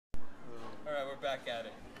back at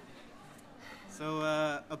it. So,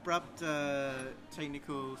 abrupt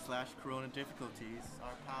technical / corona difficulties.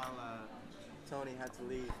 Our pal Tony had to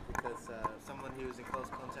leave because someone he was in close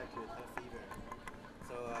contact with had fever.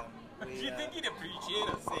 So, Do you think he'd appreciate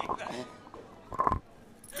us saying that?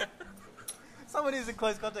 someone he's in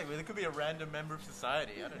close contact with, it could be a random member of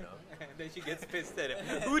society, I don't know. And then she gets pissed at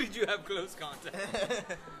him. Who did you have close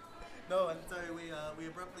contact? No, and so we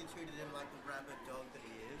abruptly treated him like the rabid dog that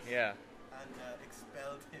he is. Yeah. And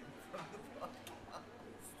expelled him from the podcast.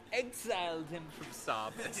 Exiled him from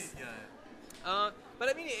Sabbath. Yeah. But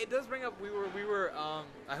I mean, it does bring up. We were.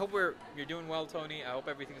 I hope you're doing well, Tony. I hope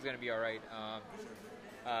everything's gonna be all right.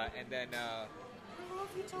 And then I love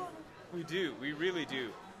you, Tony. we do. We really do.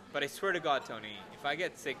 But I swear to God, Tony, if I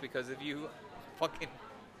get sick because of you, fucking.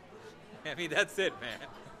 I mean, that's it,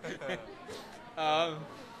 man.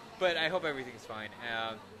 But I hope everything's fine.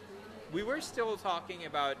 We were still talking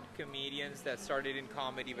about comedians that started in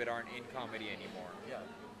comedy but aren't in comedy anymore. Yeah.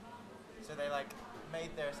 So they like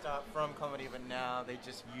made their start from comedy, but now they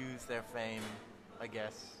just use their fame, I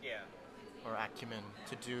guess, Yeah. or acumen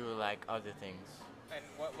to do like other things. And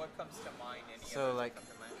what comes to mind? So, others like- that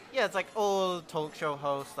come to mind? Yeah, it's like all talk show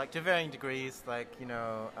hosts, like to varying degrees. Like I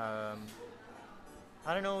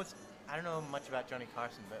don't know much about Johnny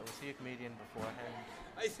Carson, but was he a comedian beforehand?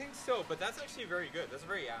 I think so, but that's actually very good. That's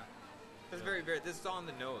very, very. This is on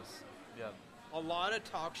the nose. Yeah. A lot of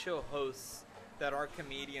talk show hosts that are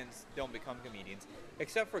comedians don't become comedians,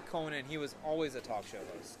 except for Conan. He was always a talk show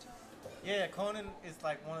host. Yeah, Conan is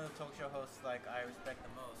like one of the talk show hosts like I respect the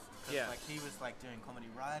most. 'Cause, Yeah. Like he was like doing comedy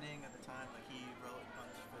writing at the time. Like he wrote a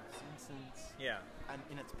bunch for The Simpsons. Yeah. And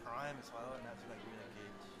in its prime as well, and that's like really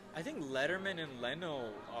good. I think Letterman and Leno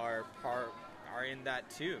are in that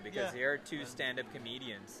too, because Yeah. they are two stand-up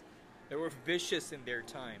comedians. They were vicious in their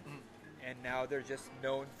time, and now they're just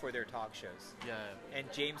known for their talk shows. Yeah.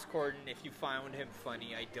 And James Corden, if you found him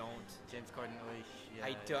funny, I don't. James Corden, yeah.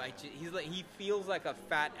 I don't. He's like, he feels like a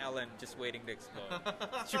fat Ellen just waiting to explode.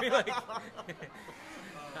 Should be like,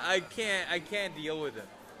 I can't deal with him.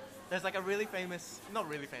 There's like a really famous, not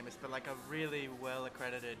really famous, but like a really well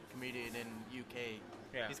accredited comedian in UK.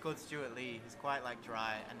 Yeah. He's called Stuart Lee. He's quite like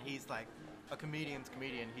dry, and he's like a comedian's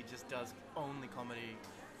comedian. He just does only comedy.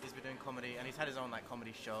 He's been doing comedy, and he's had his own like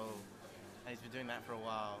comedy show, and he's been doing that for a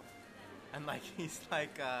while. And like he's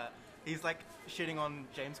like shitting on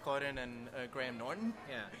James Corden and Graham Norton.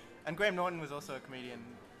 Yeah. And Graham Norton was also a comedian,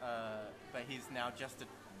 but he's now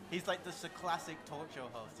he's like the classic talk show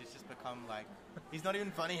host. He's just become like, he's not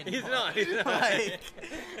even funny anymore. He's not. Like,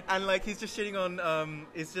 and like he's just shitting on,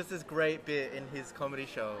 it's just this great bit in his comedy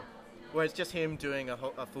show where it's just him doing a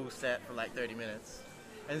full set for like 30 minutes.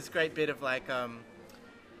 And this great bit of like,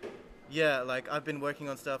 yeah, like I've been working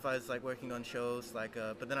on stuff, I was like working on shows, like,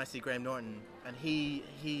 but then I see Graham Norton, and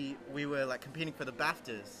we were like competing for the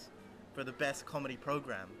BAFTAs for the best comedy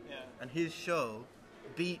program. Yeah. And his show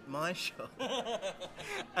beat my show.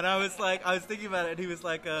 And I was thinking about it, and he was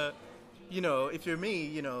like, if you're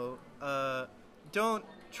me, don't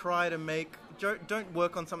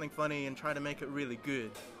work on something funny and try to make it really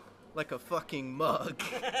good. Like a fucking mug.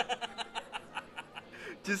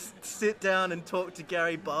 Just sit down and talk to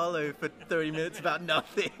Gary Barlow for 30 minutes about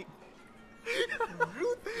nothing.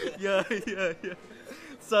 Yeah.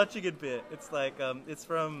 Such a good bit. It's like, it's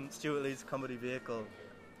from Stuart Lee's Comedy Vehicle.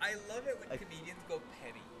 I love it when comedians go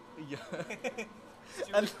petty. Yeah.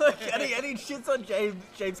 And he shits on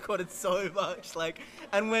James Corden so much, like,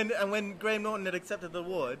 and when Graham Norton had accepted the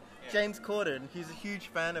award, yeah. James Corden, he's a huge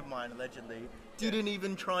fan of mine allegedly, didn't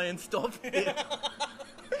even try and stop him.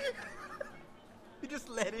 He just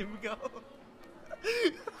let him go.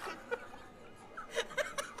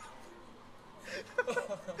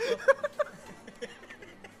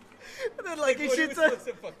 And then like he shits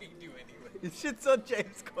on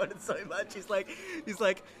James Corden so much. He's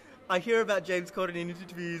like, I hear about James Corden in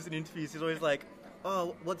interviews. He's always like,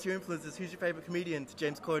 oh, what's your influences? Who's your favorite comedian? To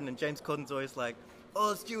James Corden, and James Corden's always like,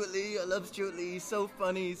 oh, Stuart Lee, I love Stuart Lee, he's so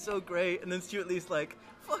funny, he's so great. And then Stuart Lee's like,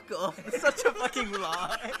 fuck off, it's such a fucking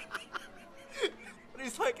lie. But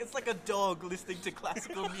he's like, it's like a dog listening to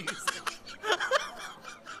classical music.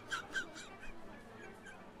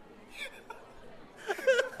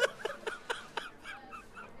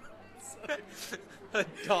 A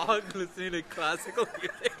dog listening to classical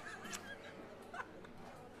music.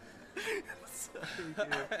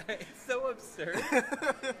 It's so absurd.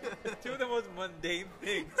 Two of the most mundane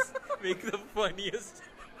things make the funniest.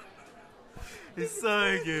 He's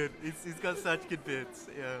so good. He's got such good bits.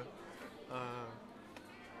 Yeah.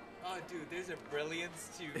 Oh, dude, there's a brilliance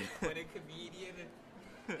to when a comedian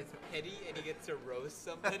it's petty and he gets to roast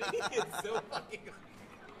somebody. It's so fucking.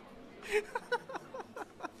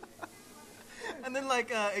 And then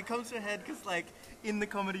like it comes to a head because like in the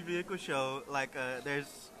comedy vehicle show, like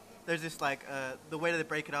there's this like the way that they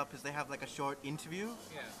break it up is they have like a short interview.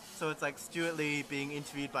 Yeah. So it's like Stuart Lee being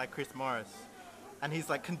interviewed by Chris Morris, and he's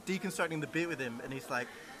like deconstructing the bit with him, and he's like,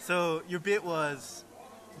 so your bit was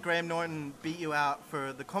Graham Norton beat you out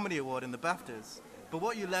for the comedy award in the BAFTAs, but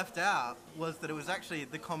what you left out was that it was actually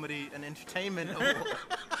the comedy and entertainment award.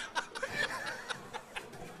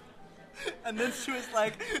 And then Stuart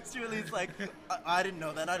Lee's like, I didn't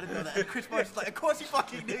know that. And Chris Morris is like, of course you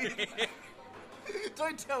fucking knew that.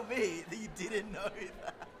 Don't tell me that you didn't know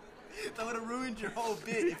that. That would have ruined your whole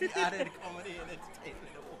bit if you added comedy and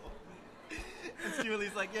entertainment award. And Stuart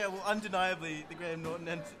Lee's like, yeah, well, undeniably, the Graham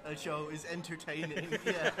Norton show is entertaining.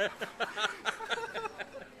 Yeah.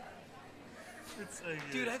 It's so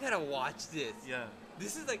good. Dude, I gotta watch this. Yeah.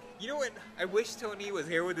 This is like, you know what? I wish Tony was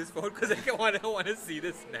here with his phone because I want to see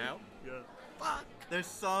this now. Yeah. Fuck. There's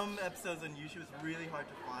some episodes on YouTube it's really hard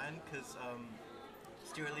to find because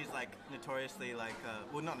Stuart Lee's like notoriously like,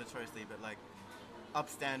 well, not notoriously, but like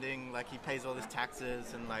upstanding. Like he pays all his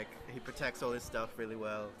taxes and like he protects all his stuff really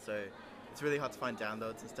well. So it's really hard to find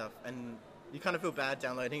downloads and stuff. And you kind of feel bad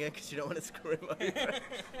downloading it because you don't want to screw him over.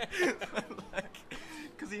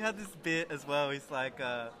 Because he had this bit as well. He's like,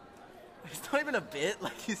 it's not even a bit.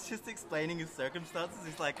 Like he's just explaining his circumstances.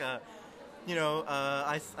 He's like, I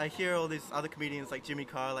hear all these other comedians like Jimmy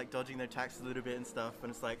Carr like dodging their taxes a little bit and stuff,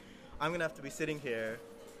 and it's like, I'm gonna have to be sitting here.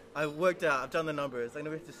 I worked out. I've done the numbers. I'm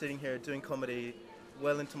gonna have to be sitting here doing comedy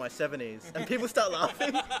well into my 70s, and people start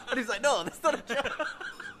laughing. And he's like, no, that's not a joke.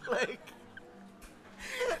 Like.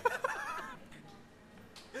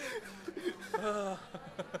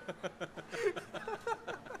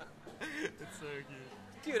 It's so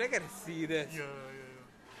good. Dude, I gotta see this. Yeah.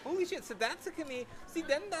 Holy shit, so that's a comedian. See,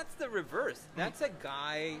 then that's the reverse. That's a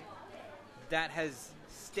guy that has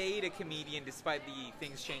stayed a comedian despite the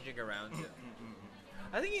things changing around him.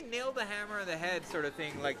 I think you nailed the hammer on the head sort of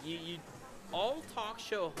thing. Like, you all talk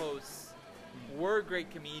show hosts were great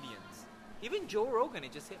comedians. Even Joe Rogan,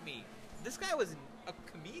 it just hit me. This guy was a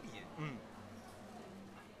comedian.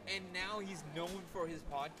 And now he's known for his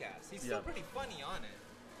podcast. He's still pretty funny on it.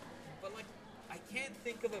 But, like, I can't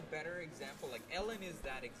think of a better example. Like, Ellen is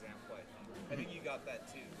that example, I think. I think you got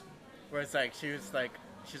that, too. Where it's like, she's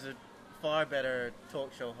a far better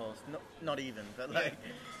talk show host. No, not even, but like,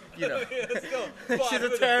 you know. She's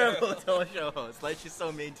a terrible talk show host. Like, she's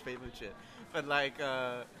so mean to people and shit. But like,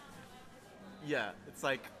 it's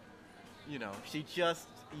like, you know, she just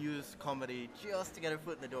used comedy just to get her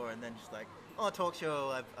foot in the door, and then just like, oh, talk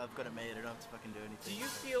show, I've got it made. I don't have to fucking do anything. Do you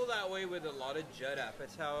feel that way with a lot of Judd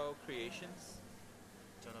Apatow creations?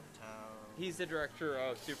 Judd Apatow. He's the director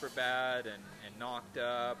of Superbad and Knocked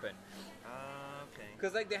Up, and okay.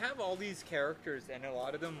 because like they have all these characters, and a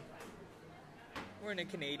lot of them were in a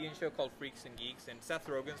Canadian show called Freaks and Geeks, and Seth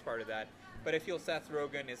Rogen's part of that. But I feel Seth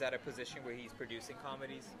Rogen is at a position where he's producing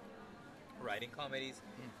comedies, writing comedies,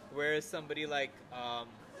 whereas somebody like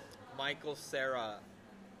Michael Cera.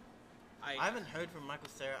 I haven't heard from Michael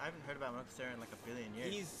Cera. I haven't heard about Michael Cera in like a billion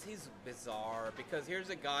years. He's bizarre because here's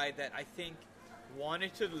a guy that I think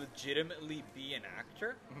wanted to legitimately be an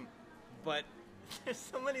actor, but there's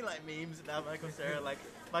so many like memes about Michael Cera. Like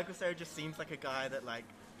Michael Cera just seems like a guy that like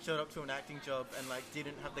showed up to an acting job and like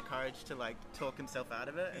didn't have the courage to like talk himself out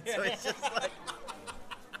of it, and so he's just like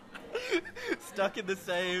stuck in the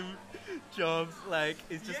same jobs. Like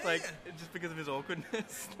it's just like just because of his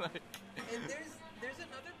awkwardness. Like, and there's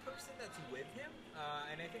another person that's with him,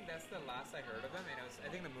 and I think that's the last I heard of him. And I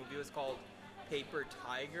think the movie was called Paper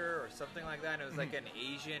Tiger or something like that. And it was like an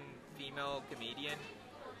Asian female comedian,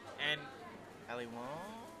 and Ali Wong?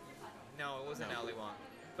 No, it wasn't Ali Wong.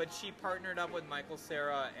 But she partnered up with Michael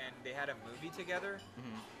Cera, and they had a movie together.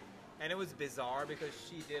 And it was bizarre because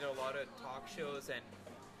she did a lot of talk shows. And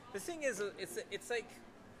the thing is, it's like,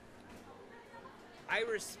 I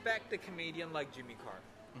respect a comedian like Jimmy Carr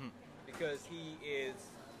because he is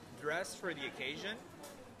dressed for the occasion.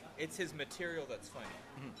 It's his material that's funny.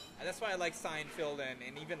 And that's why I like Seinfeld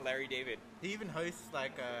and even Larry David. He even hosts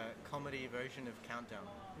like a comedy version of Countdown.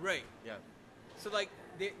 Right. Yeah. So like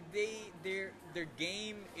their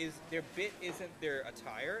game is, their bit isn't their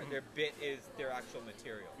attire, their bit is their actual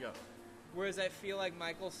material. Yeah. Whereas I feel like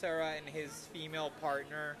Michael Cera and his female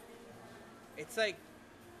partner, it's like,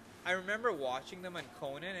 I remember watching them on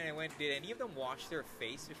Conan and I went, did any of them wash their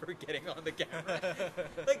face before getting on the camera?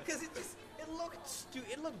 Like, because it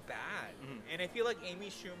looked bad. And I feel like Amy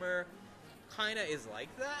Schumer kind of is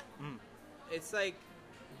like that. It's like,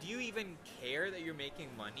 do you even care that you're making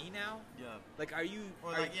money now? Yeah. Like, are you?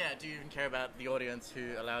 Or are, like, yeah, do you even care about the audience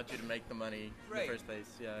who allowed you to make the money in Right. the first place?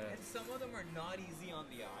 Yeah, And some of them are not easy on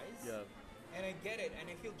the eyes. yeah. And I get it, and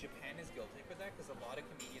I feel Japan is guilty for that because a lot of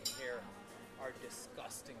comedians here are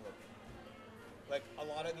disgusting looking. Like a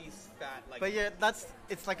lot of these fat, like. But yeah,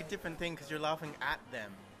 it's like a different thing because you're laughing at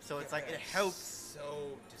them. So it's like, it helps.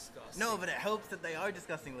 So disgusting. No, but it helps that they are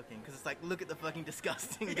disgusting looking because it's like, look at the fucking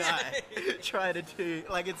disgusting guy try to do,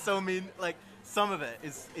 like, it's so mean, like, some of it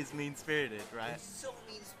is mean-spirited, right? It's so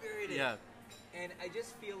mean spirited. Yeah. And I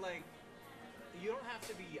just feel like you don't have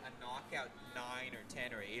to be a knockout 9 or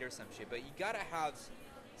 10 or 8 or some shit, but you gotta have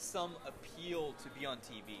some appeal to be on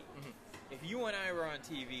TV. Mm-hmm. If you and I were on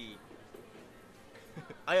TV,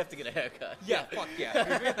 I have to get a haircut. yeah, fuck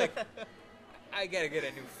yeah. You'd be like, I gotta get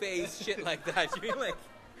a new face, shit like that. You'd be like,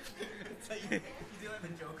 So you do like the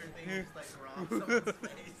Joker thing, you just like rob someone's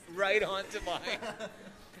face. right onto mine.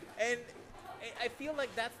 And I feel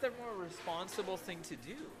like that's the more responsible thing to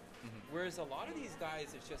do. Whereas a lot of these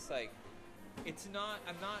guys, it's just like,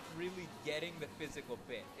 I'm not really getting the physical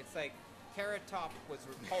bit. It's like, Carrot Top was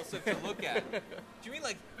repulsive to look at. Do you mean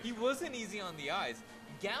like, he wasn't easy on the eyes?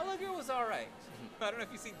 Gallagher was alright. I don't know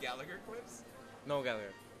if you've seen Gallagher clips. No,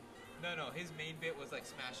 Gallagher. No, his main bit was like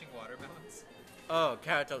smashing watermelons. Oh,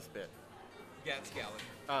 Carrot Top spit. Yeah, it's Gallagher.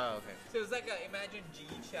 Oh, okay. So it was like imagine G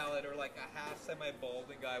Shalit or like a half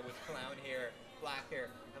semi-balding guy with clown hair, black hair,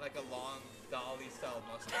 and like a long Dolly-style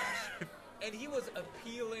mustache. And he was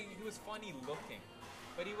appealing, he was funny looking,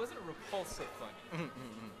 but he wasn't repulsive funny.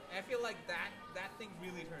 And I feel like that thing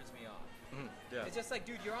really turns me off. Yeah. It's just like,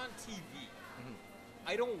 dude, you're on TV.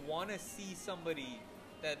 I don't want to see somebody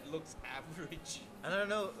that looks average. I don't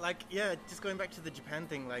know, like, yeah, just going back to the Japan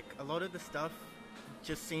thing, like, a lot of the stuff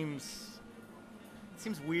just seems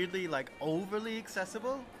weirdly, like, overly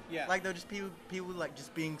accessible. Yeah. Like, they're just people like,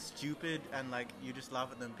 just being stupid, and, like, you just laugh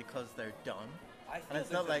at them because they're dumb. I And feel it's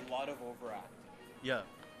there's not like- a lot of overacting. Yeah.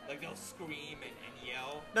 Like, they'll scream and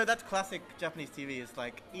yell. No, that's classic Japanese TV. It's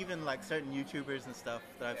like, even, like, certain YouTubers and stuff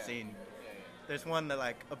that I've Yeah. seen. Yeah. There's one that,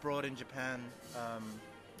 like, abroad in Japan,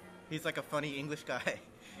 he's, like, a funny English guy.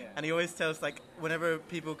 Yeah. And he always tells, like, whenever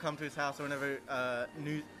people come to his house or whenever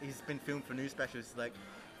he's been filmed for news specials, he's like,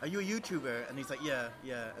 are you a YouTuber? And he's like, yeah.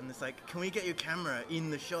 And it's like, can we get your camera in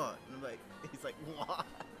the shot? And I'm like, he's like, what?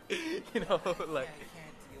 You know, like... I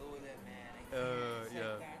can't deal with it, man. I can't. It's yeah.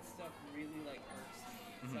 like that stuff really, like, irks me.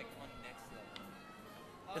 It's, like, on next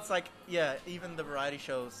level. It's like, yeah, even the variety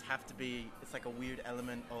shows have to be, it's like a weird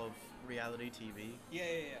element of reality TV. Yeah.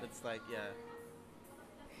 It's like, yeah.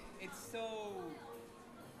 It's so...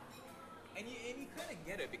 And you kind of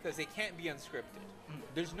get it because they can't be unscripted.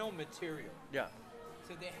 There's no material. Yeah.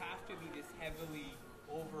 So they have to be this heavily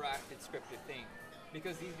overacted scripted thing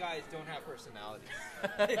because these guys don't have personalities.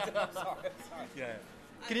 I'm sorry. Yeah.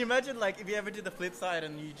 Can you imagine, like, if you ever did the flip side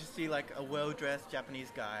and you just see, like, a well-dressed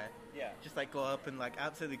Japanese guy Yeah. just, like, go up and, like,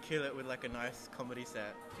 absolutely kill it with, like, a nice comedy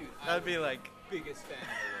set? Dude, That would be, like... biggest fan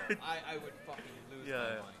in the world. I would fucking lose my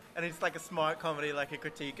Yeah. mind. And it's, like, a smart comedy, like, a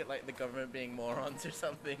critique at, like, the government being morons or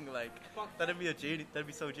something, like... Fuck. That'd be that'd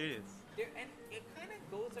be so genius. And it kind of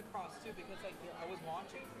goes across too because like I was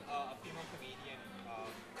watching a female comedian,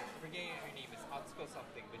 I'm forgetting her name, is Atsuko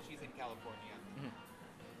something, but she's in California.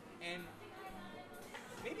 And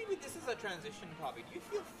maybe this is a transition topic. Do you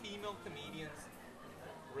feel female comedians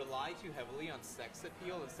rely too heavily on sex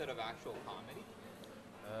appeal instead of actual comedy?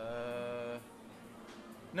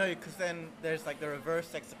 No, because then there's, like, the reverse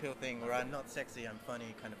sex appeal thing where I'm not sexy, I'm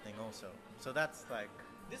funny kind of thing also. So that's, like...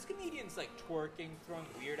 This comedian's like twerking, throwing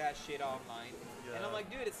weird ass shit online, and I'm Yeah. like,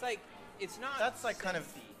 dude, it's like it's not. That's, like, kind of...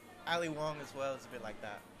 sexy. Ali Wong as well is a bit like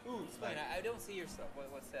that. Ooh, explain. like- I don't see your stuff.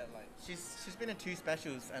 What's that like? She's been in 2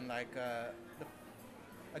 specials, and like a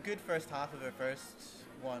good first half of her first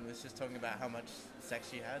one was just talking about how much sex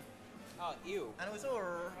she had, Oh, ew. and it was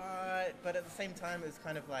alright, but at the same time it was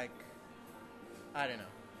kind of like, I don't know,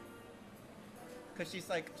 because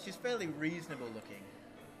she's fairly reasonable looking,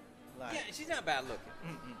 like, Yeah, she's not bad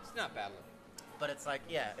looking. She's not bad looking. but it's like,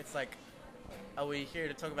 yeah, it's like, are we here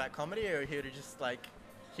to talk about comedy or are we here to just like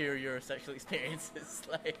hear your sexual experiences?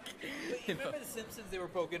 Like, But you know. remember The Simpsons? They were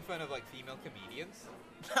poking fun of like female comedians.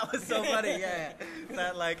 That was so funny, yeah.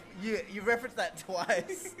 That, like, you referenced that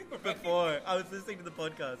twice before. I was listening to the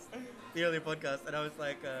podcast, the earlier podcast, and I was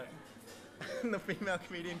like, the female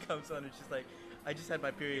comedian comes on and she's like, I just had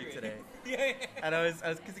my period today. Yeah. And I was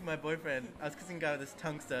kissing my boyfriend. I was kissing a guy with his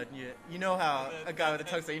tongue stud. And you know how a guy with a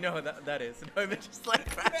tongue stud, you know how that is. And Homer just like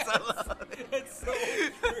cracks up. It's so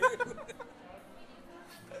true.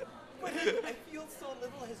 But I feel so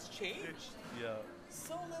little has changed. Yeah.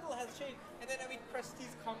 so little has changed. And then, I mean,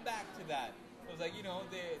 Krusty's come back to that. It was like, you know,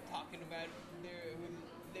 they're talking about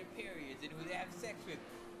their periods and who they have sex with.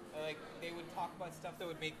 Like, they would talk about stuff that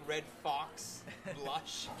would make Red Fox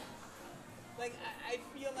blush. Like, I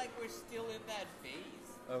feel like we're still in that phase.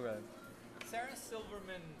 Okay. Sarah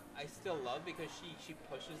Silverman, I still love because she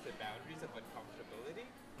pushes the boundaries of uncomfortability.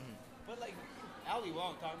 Mm-hmm. But, like, Ali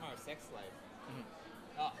Wong talking about her sex life. Mm-hmm.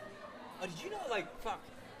 Oh, did you know, like, fuck,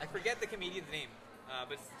 I forget the comedian's name,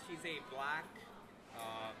 but she's a black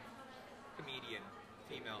comedian,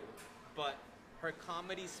 female. But her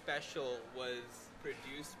comedy special was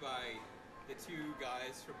produced by the two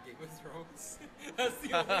guys from Game of Thrones. That's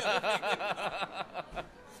the only other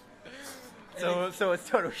thing. So it's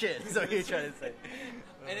total shit. So you're trying to say.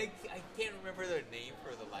 And I can't remember their name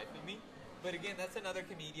for the life of me. But again, that's another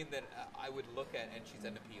comedian that I would look at, and she's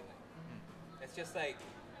unappealing. It's just like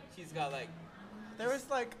she's got like. There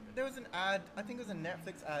was an ad. I think it was a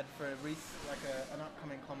Netflix ad for an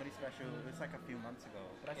upcoming comedy special. It was like a few months ago,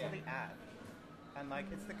 but I saw the ad, and like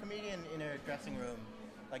it's the comedian in her dressing room,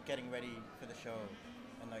 like getting ready for the show,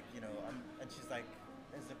 and like and she's like,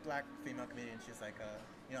 it's a black female comedian. She's like,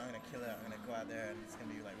 I'm gonna kill it. I'm gonna go out there, and it's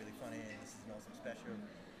gonna be like really funny. And this is an awesome special.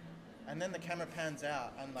 And then the camera pans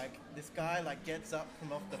out, and like this guy like gets up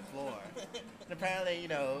from off the floor, and apparently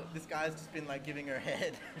this guy's just been like giving her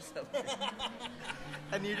head or something,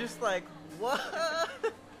 and you're just like, what?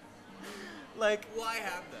 Like, why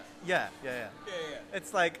have that? Yeah. Yeah.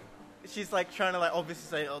 It's like she's like trying to like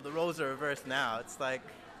obviously say, oh, the roles are reversed now. It's like,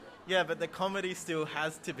 yeah, but the comedy still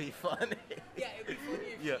has to be funny. Yeah, it'd be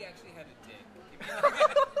funny if Yeah. she actually had a dick.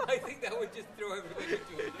 I think that would just throw everything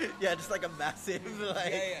into it. Yeah, just like a massive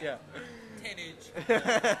like Yeah. 10 inch.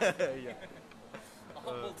 yeah. A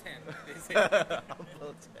humble 10. They say.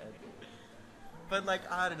 Humble 10. But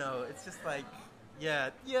like I don't know, it's just like yeah,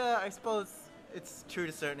 I suppose it's true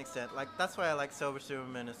to a certain extent. Like that's why I like Silver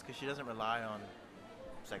Superman is because she doesn't rely on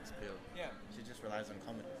sex appeal. Yeah. She just relies on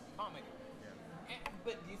comedy. Comedy. Yeah.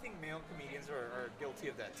 But do you think male comedians are guilty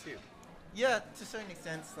of that too? Yeah, to a certain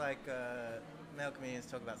extent, like male comedians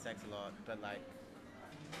talk about sex a lot, but like,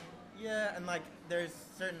 yeah, and like there's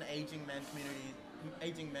certain aging men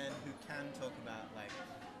who can talk about like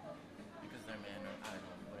because they're men or I don't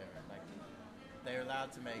know whatever. Like they're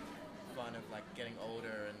allowed to make fun of like getting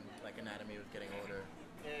older and like anatomy with getting older.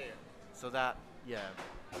 Yeah. So that I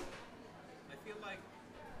feel like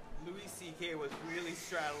Louis C.K. was really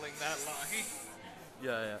straddling that line.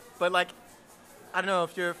 Yeah. But like, I don't know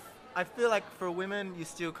if you're. I feel like for women, you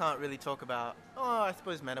still can't really talk about. Oh, I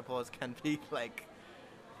suppose menopause can be like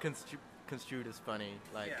construed as funny,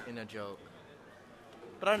 like in a joke.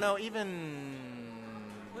 But I don't know. Even.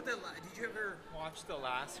 Did you ever watch the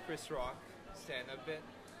last Chris Rock stand-up bit?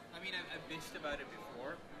 I mean, I've bitched about it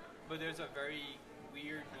before, but there's a very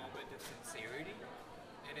weird moment of sincerity,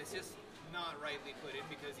 and it's just not rightly put in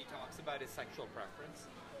because he talks about his sexual preference.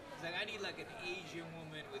 He's like, I need like an Asian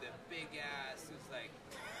woman with a big ass who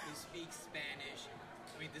speaks Spanish.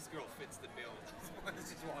 I mean, this girl fits the bill.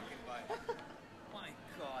 She's just walking by. My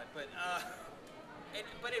God, but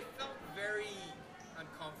it felt very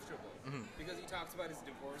uncomfortable because he talks about his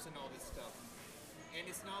divorce and all this stuff, and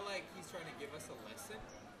it's not like he's trying to give us a lesson.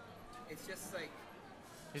 It's just like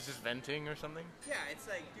He's just venting or something? yeah, it's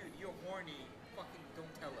like, dude, you're horny. Fucking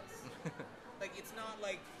don't tell us. Like, it's not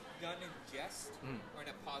like done in jest or in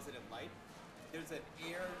a positive light. There's an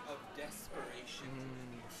air of desperation.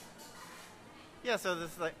 Yeah, so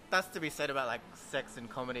there's like that's to be said about like sex and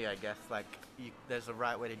comedy, I guess. Like there's a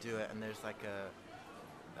right way to do it, and there's like a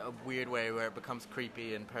weird way where it becomes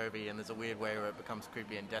creepy and pervy, and there's a weird way where it becomes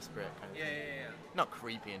creepy and desperate. Kind of Yeah. Not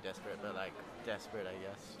creepy and desperate, but like desperate, I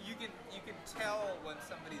guess. You can tell when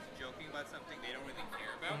somebody's joking about something they don't really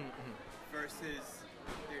care about, versus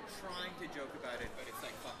they're trying to joke about it, but it's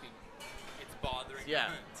like fucking, it's bothering Yeah,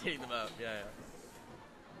 them. it's eating them up. Yeah.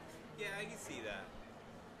 Yeah, I can see that.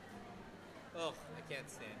 Oh, I can't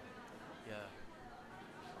stand it. Yeah.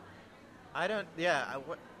 I don't. Yeah.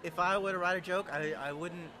 If I were to write a joke, I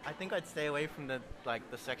wouldn't. I think I'd stay away from the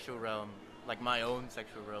sexual realm, like my own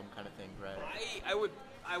sexual realm kind of thing, right?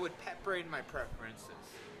 I would pepper in my preferences,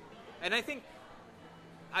 and I think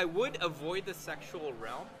I would avoid the sexual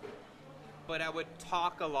realm, but I would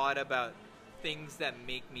talk a lot about things that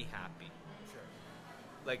make me happy. Sure.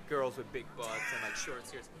 Like girls with big butts and like short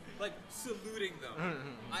skirts, like saluting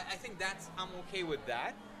them. I think I'm okay with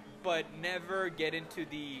that, but never get into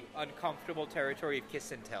the uncomfortable territory of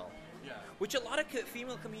kiss and tell. Yeah. Which a lot of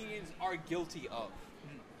female comedians are guilty of.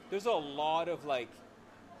 There's a lot of like,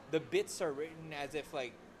 the bits are written as if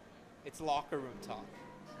like it's locker room talk.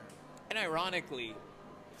 And ironically,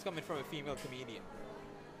 it's coming from a female comedian.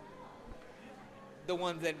 the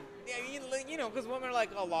ones that, you know, because women are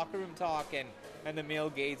like, oh, locker room talk and the male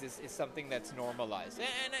gaze is something that's normalized.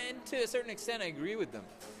 And to a certain extent, I agree with them.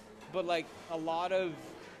 But, like, a lot of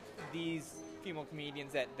these female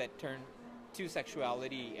comedians that turn to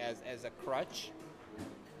sexuality as a crutch,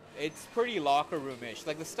 it's pretty locker room-ish.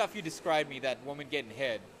 Like, the stuff you described me, that woman getting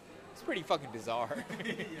head, it's pretty fucking bizarre.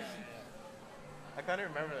 Yeah. I can't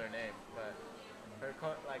remember their name, but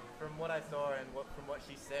like from what I saw and from what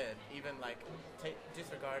she said, even like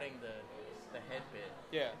disregarding the head bit,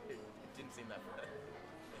 Yeah. it didn't seem that bad.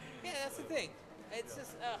 Yeah, that's the thing. It's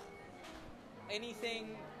just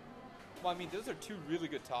anything. Well, I mean, those are two really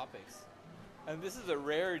good topics, and this is a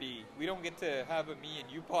rarity. We don't get to have a me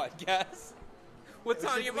and you podcast. What's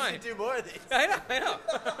on your mind? We should do more of these. I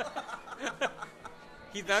know.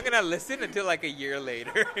 He's not gonna listen until like a year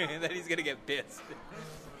later, and then he's gonna get pissed.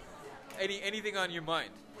 Anything on your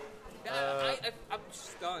mind? I'm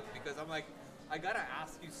stunned because I'm like, I gotta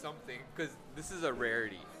ask you something because this is a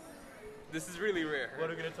rarity. This is really rare.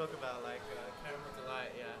 What are we gonna talk about? Like caramel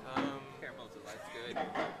delight, yeah. Caramel delight's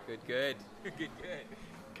good. Good.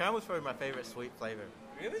 Caramel's probably my favorite sweet flavor.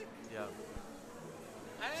 Really? Yeah.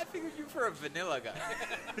 I figured you for a vanilla guy.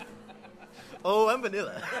 Oh, I'm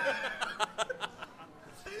vanilla.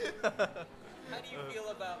 How do you feel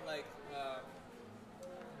about like?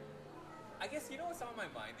 I guess you know what's on my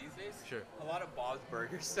mind these days. Sure. A lot of Bob's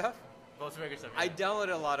Burger stuff. Bob's Burger stuff. I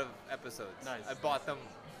downloaded a lot of episodes. Nice. I bought them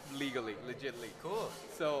legally, legitly. Cool.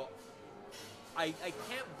 So I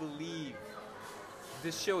can't believe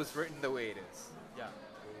this show is written the way it is. Yeah,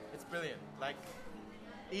 it's brilliant. Like,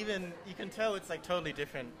 even you can tell it's like totally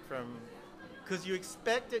different from, because you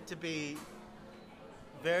expect it to be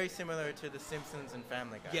very similar to The Simpsons and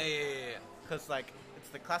Family Guy. Yeah. Because like it's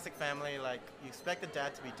the classic family. Like you expect the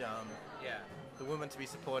dad to be dumb, Yeah. the woman to be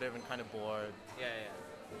supportive and kind of bored. Yeah.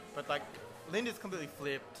 But like Linda's completely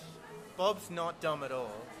flipped. Bob's not dumb at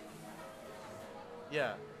all.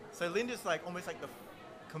 Yeah. So Linda's like almost like the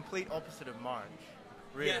complete opposite of Marge.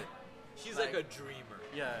 Really. Yeah. She's like a dreamer.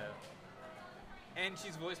 Yeah. And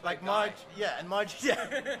she's voiced by Like Guy. Marge, yeah, and Marge,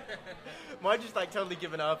 yeah. Marge is like totally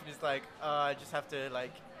given up and just like, I just have to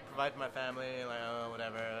like provide for my family, like,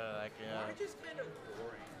 whatever, like, yeah. Marge is kind of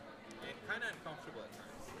boring and kind of uncomfortable at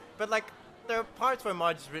times. But like, there are parts where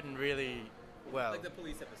Marge is written really well. Like the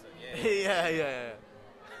police episode, yeah.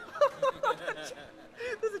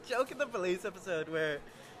 There's a joke in the police episode where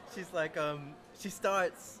she's like, she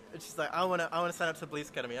starts, and she's like, I wanna sign up to the police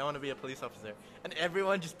academy. I wanna be a police officer, and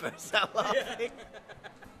everyone just bursts out laughing.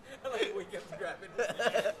 Like we kept grabbing. And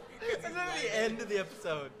then at the end of the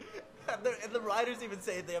episode, and the writers even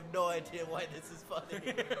say they have no idea why this is funny.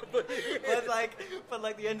 but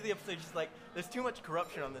like the end of the episode, she's like, "There's too much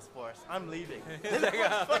corruption on this force. I'm leaving." And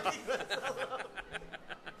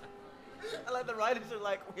like the writers are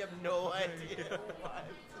like, "We have no idea why."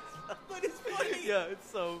 But it's funny. Yeah, it's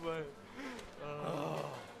so funny.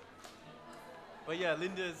 But yeah,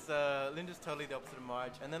 Linda's totally the opposite of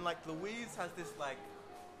Marge, and then like Louise has this like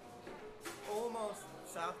almost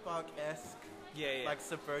South Park-esque like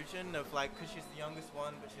subversion of like, because she's the youngest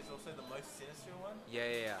one, but she's also the most sinister one.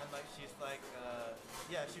 Yeah. And like she's like,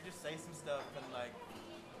 she'll just say some stuff and like,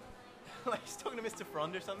 like she's talking to Mr.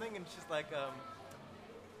 Frond or something, and she's like,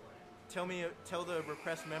 tell the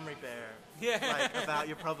repressed memory bear like about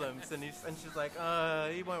your problems, and she's like,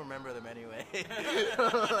 he won't remember them anyway.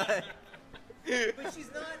 Like, but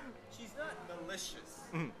she's not malicious.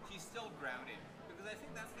 She's still grounded, because I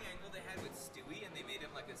think that's the angle they had with Stewie, and they made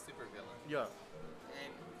him like a super villain. yeah.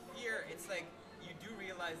 And here, it's like, you do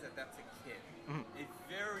realize that that's a kid. A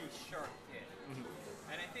very sharp kid.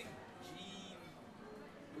 And I think Gene,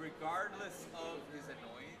 regardless of his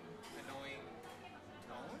annoying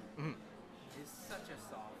tone, is such a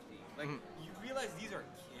softie. Like, you realize these are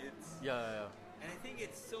kids. Yeah. And I think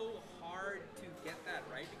it's so hard to get that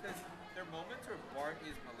right, because there are moments where Bart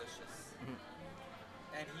is malicious.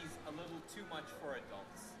 And he's a little too much for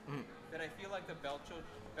adults. That I feel like the Belcher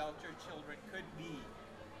children could be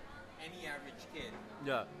any average kid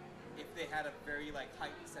Yeah. if they had a very like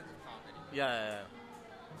heightened sense of comedy. Yeah.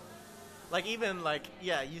 Like even like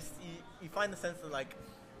you find the sense that like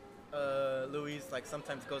Louise like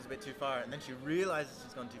sometimes goes a bit too far, and then she realizes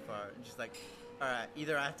she's gone too far, and she's like, all right,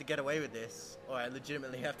 either I have to get away with this, or I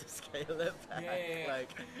legitimately have to scale it back. Yeah. Like,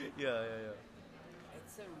 yeah.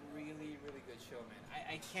 It's a really, really good show, man.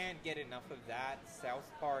 I can't get enough of that. South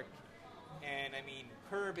Park, and I mean,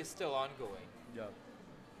 Curb is still ongoing. Yeah.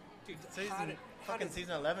 Dude, Season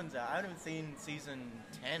 11's out. I haven't even seen season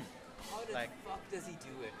 10. How the fuck does he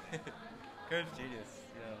do it? Curb's genius.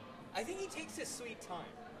 Yeah. I think he takes his sweet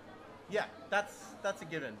time. Yeah, that's a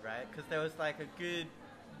given, right? Because there was like a good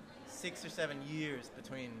 6 or 7 years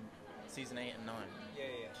between season 8 and 9. Yeah.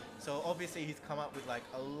 So obviously he's come up with like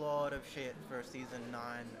a lot of shit for season 9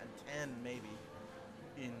 and 10 maybe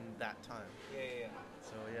in that time. Yeah.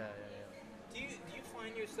 So yeah. Do you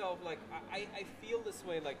find yourself like I feel this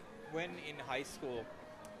way like when in high school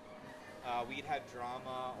we'd have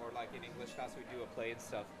drama or like in English class we'd do a play and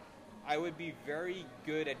stuff. I would be very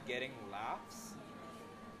good at getting laughs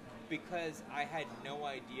because I had no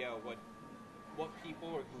idea what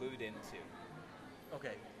people were glued into.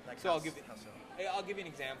 Okay. Like So how, I'll give it- how so? I'll give you an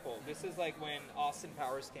example. This is like when Austin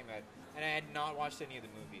Powers came out, and I had not watched any of the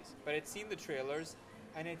movies, but I'd seen the trailers,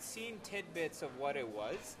 and I'd seen tidbits of what it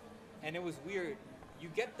was, and it was weird. You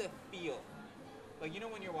get the feel, like you know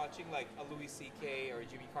when you're watching like a Louis C.K. or a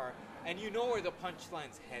Jimmy Carr, and you know where the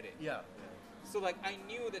punchline's headed. Yeah. So like I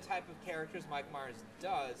knew the type of characters Mike Myers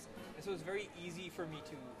does, and so it was very easy for me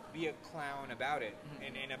to be a clown about it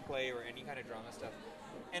in a play or any kind of drama stuff.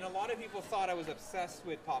 And a lot of people thought I was obsessed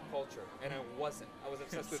with pop culture, and I wasn't. I was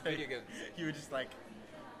obsessed with So video games. You were just like,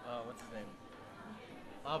 what's his name?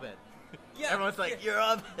 Abed. Yeah, Everyone's like,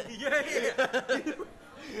 yeah. you're Abed.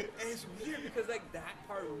 And it's weird because like that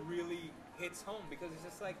part really hits home because it's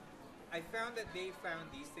just like I found that they found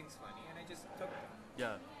these things funny, and I just took them.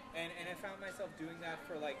 Yeah. And I found myself doing that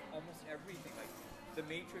for like almost everything. Like The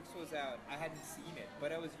Matrix was out, I hadn't seen it,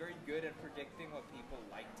 but I was very good at predicting what people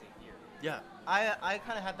like to hear. Yeah, I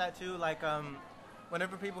kind of had that too. Like,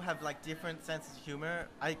 whenever people have like different senses of humor,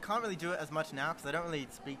 I can't really do it as much now because I don't really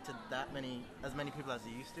speak to as many people as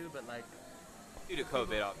I used to. But like, Due to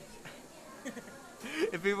COVID, obviously.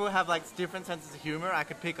 if people have like different senses of humor, I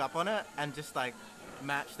could pick up on it and just like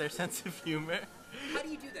match their sense of humor. How do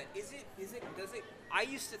you do that? Does it? I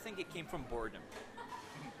used to think it came from boredom.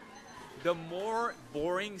 The more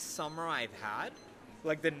boring summer I've had,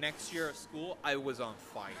 like the next year of school, I was on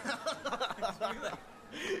fire.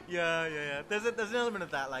 Yeah. There's an element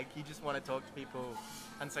of that. Like, you just want to talk to people,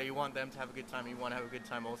 and so you want them to have a good time. You want to have a good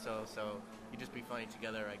time also. So you just be funny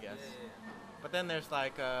together, I guess. Yeah. But then there's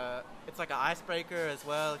like it's like an icebreaker as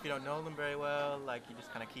well. If you don't know them very well, like you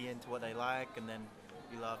just kind of key into what they like, and then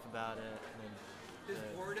you laugh about it. And then, Does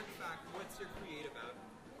boredom fact? What's your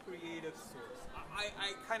creative source?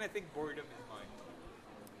 I kind of think boredom is mine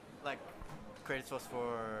like creative source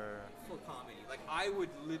for comedy. Like I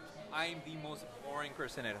am the most boring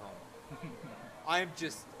person at home. I'm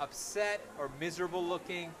just upset or miserable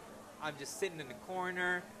looking. I'm just sitting in the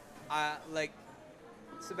corner. Like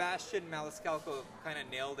Sebastian Maniscalco kind of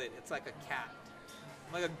nailed it. It's like a cat.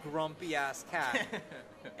 I'm like a grumpy ass cat.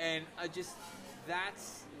 And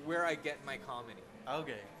that's where I get my comedy.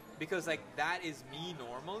 Okay. Because like that is me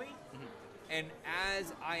normally. And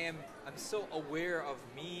as I'm so aware of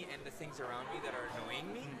me and the things around me that are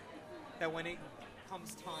annoying me, that when it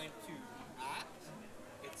comes time to act,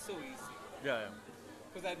 it's so easy. Yeah.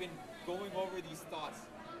 Because I've been going over these thoughts,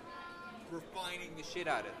 refining the shit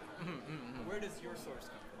out of them. Where does your source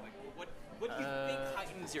come from? Like, what do you think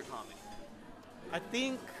heightens your comedy? I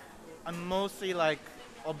think I'm mostly like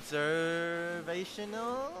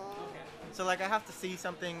observational. Okay. So like I have to see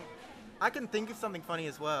something. I can think of something funny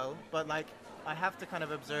as well, but like I have to kind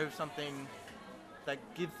of observe something that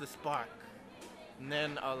gives the spark, and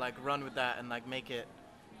then I'll like run with that and like make it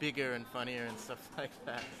bigger and funnier and stuff like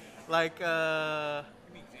that. Like Give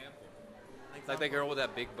me an example. Like that girl with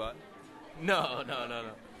that big butt. No.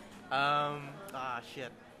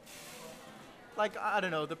 Shit. Like, I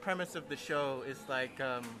don't know, the premise of the show is like,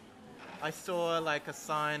 I saw like a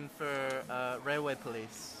sign for railway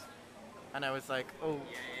police, and I was like, oh,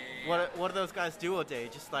 what do those guys do all day?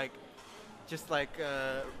 Just like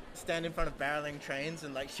stand in front of barreling trains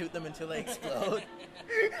and like shoot them until they explode.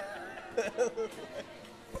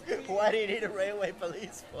 Why do you need a railway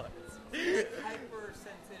police force?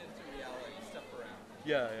 Hypersensitive to reality, stuff around.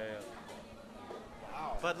 Yeah.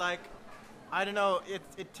 Wow. But like, I don't know.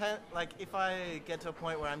 Like if I get to a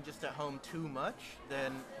point where I'm just at home too much,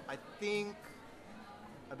 then I think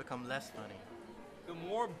I become less funny. The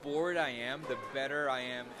more bored I am, the better I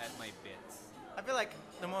am at my bits. I feel like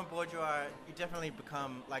the more bored you are, you definitely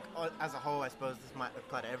become like, as a whole, I suppose this might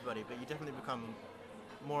apply to everybody, but you definitely become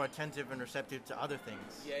more attentive and receptive to other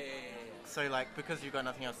things. Yeah. So like, because you've got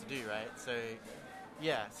nothing else to do, right? So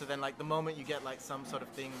yeah. So then like the moment you get like some sort of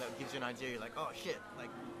thing that gives you an idea, you're like, oh shit,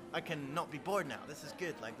 like I can not be bored now. This is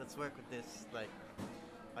good. Like let's work with this like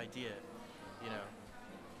idea, you know.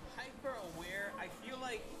 Hyper aware. I feel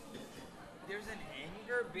like there's an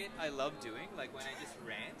anger bit I love doing, like when I just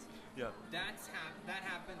rant. Yeah. That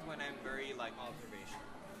happens when I'm very like observational.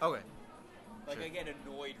 Okay. Like Sure. I get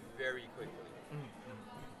annoyed very quickly.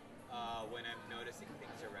 when I'm noticing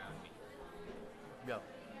things around me. Yeah.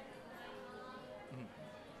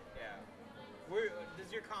 Yeah. Where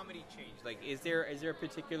does your comedy change? Like, is there a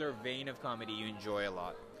particular vein of comedy you enjoy a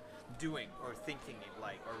lot, doing or thinking it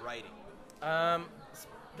like or writing?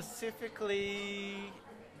 Specifically,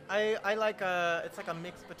 I like it's like a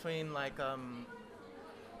mix between like a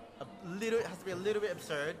little, it has to be a little bit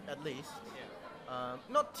absurd at least, Yeah.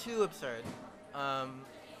 not too absurd,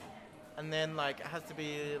 and then like it has to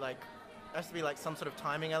be like some sort of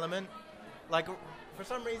timing element, like for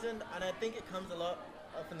some reason, and I think it comes a lot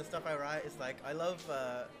up in the stuff I write. Is like I love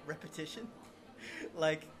repetition,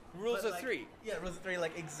 like Rules but, of like, three. Yeah, rules of three,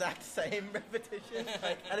 like exact same repetition,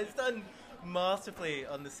 like, and it's done masterfully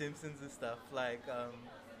on The Simpsons and stuff. Like,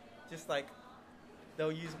 just like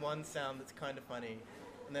they'll use one sound that's kind of funny,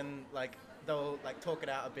 and then like they'll like talk it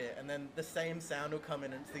out a bit, and then the same sound will come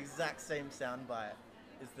in, and it's the exact same sound bite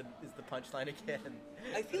is the punchline again.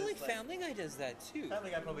 I feel It's like Family Guy does that too.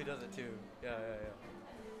 Family Guy probably does it too. Yeah.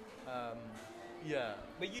 Yeah.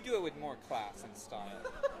 But you do it with more class and style.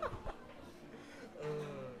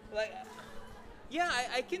 Like, yeah,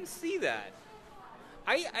 I can see that.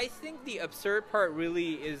 I think the absurd part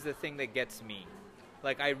really is the thing that gets me.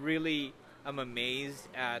 Like, I really am amazed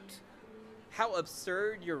at how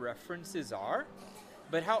absurd your references are,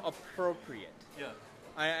 but how appropriate. Yeah.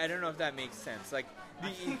 I don't know if that makes sense. Like, I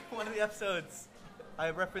think one of the episodes I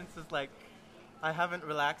referenced is like, I haven't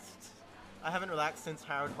relaxed since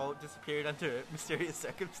Harold Holt disappeared under mysterious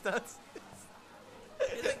circumstances.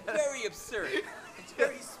 it's like very absurd. It's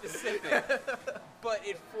very specific, but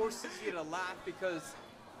it forces you to laugh because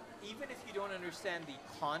even if you don't understand the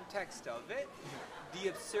context of it, the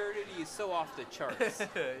absurdity is so off the charts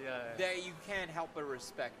that you can't help but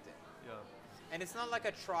respect it. Yeah. And it's not like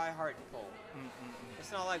a try-hard pull.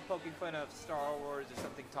 It's not like poking fun of Star Wars or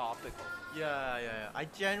something topical. Yeah. I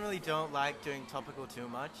generally don't like doing topical too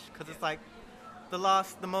much because it's like the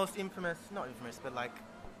most infamous, not infamous, but like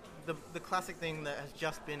the classic thing that has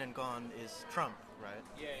just been and gone is Trump, right?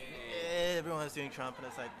 Yeah. Everyone's doing Trump, and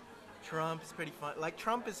it's like Trump is pretty fun. Like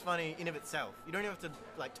Trump is funny in of itself. You don't even have to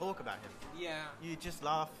like talk about him. Yeah. You just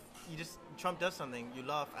laugh. Trump does something, you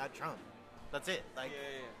laugh at Trump. That's it. Like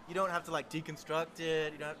you don't have to like deconstruct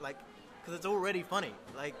it. You don't like because it's already funny.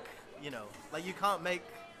 Like like you can't make.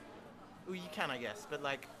 Well, you can, I guess, but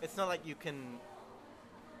like it's not like you can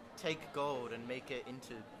take gold and make it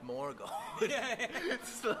into more gold.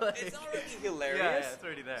 It's already hilarious. Yeah, it's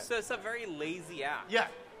already there. So it's a very lazy act. Yeah.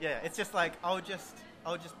 It's just like I'll just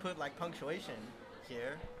put like punctuation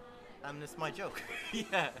here, and it's my joke.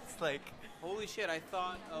 Yeah, it's like Holy shit, I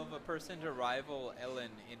thought of a person to rival Ellen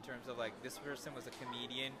in terms of like this person was a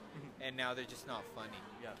comedian and now they're just not funny.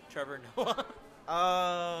 Yeah. Trevor Noah.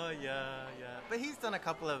 Oh, yeah. But he's done a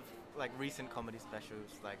couple of like recent comedy specials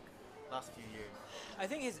like last few years. I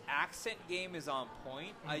think his accent game is on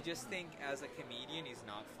point. I just think as a comedian he's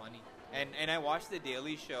not funny. And I watched The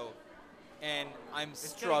Daily Show and I'm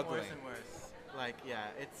struggling. It's getting worse and worse. Like, yeah,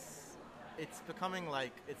 it's becoming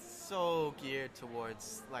like it's so geared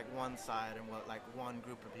towards like one side and what like one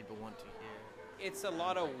group of people want to hear. It's a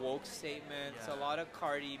lot of woke statements, a lot of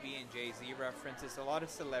Cardi B and Jay-Z references, a lot of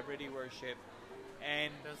celebrity worship,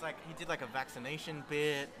 and there's like he did like a vaccination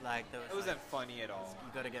bit, like it wasn't funny at all.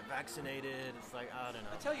 You got to get vaccinated. It's like I don't know.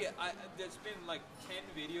 I tell you, there's been like 10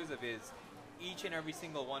 videos of his. Each and every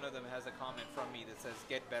single one of them has a comment from me that says,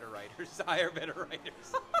 "Get better writers, hire better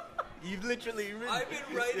writers." You've literally written. I've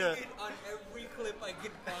been writing it on every clip I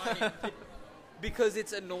can find because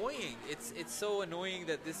it's annoying. It's so annoying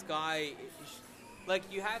that this guy, like,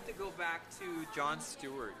 you have to go back to Jon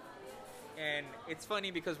Stewart, and it's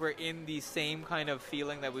funny because we're in the same kind of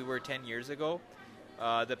feeling that we were 10 years ago.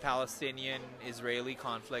 The Palestinian-Israeli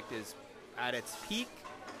conflict is at its peak,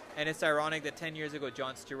 and it's ironic that 10 years ago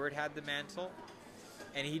Jon Stewart had the mantle,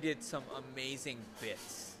 and he did some amazing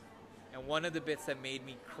bits. And one of the bits that made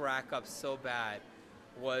me crack up so bad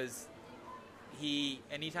was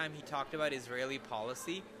anytime he talked about Israeli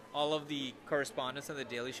policy, all of the correspondents on The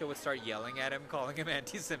Daily Show would start yelling at him, calling him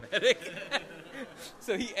anti-Semitic.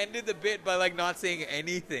 So he ended the bit by like not saying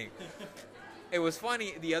anything. It was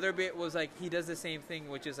funny. The other bit was like he does the same thing,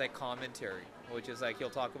 which is like commentary, which is like he'll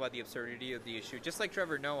talk about the absurdity of the issue, just like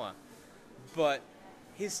Trevor Noah. But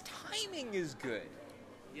his timing is good.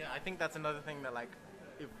 Yeah, I think that's another thing that like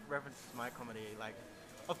it references my comedy. Like,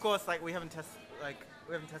 of course, like we haven't tested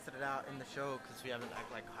it out in the show because we haven't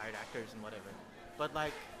like hired actors and whatever. But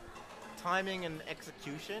like timing and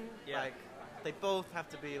execution, like they both have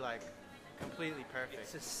to be like completely perfect.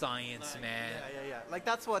 It's a science, like, man. Yeah. Like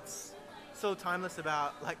that's what's so timeless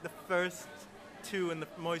about like the first two and the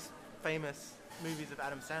most famous movies of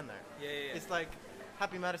Adam Sandler. Yeah. It's like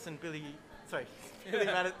Happy Madison, Billy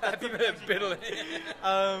Madison. Happy Biddle.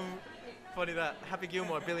 Funny that Happy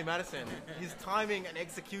Gilmore, Billy Madison. His timing and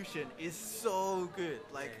execution is so good.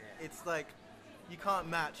 Like it's like you can't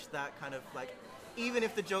match that kind of like. Even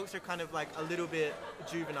if the jokes are kind of like a little bit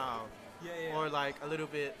juvenile, or like a little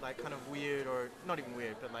bit like kind of weird, or not even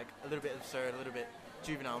weird, but like a little bit absurd, a little bit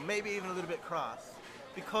juvenile, maybe even a little bit crass,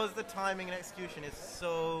 because the timing and execution is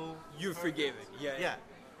so. You forgive it. Yeah.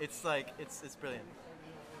 It's like it's brilliant.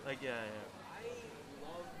 Like yeah. I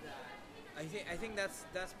love that. I think that's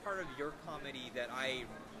part of your comedy that I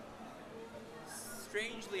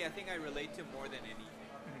strangely I think I relate to more than anything.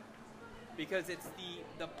 Because it's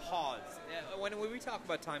the pause. When we talk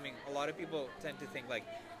about timing, a lot of people tend to think like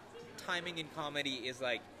timing in comedy is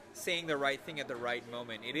like saying the right thing at the right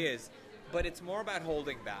moment. It is, but it's more about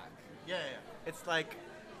holding back. Yeah. It's like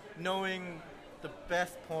knowing the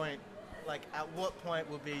best point, like at what point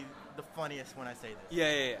will be the funniest when I say this.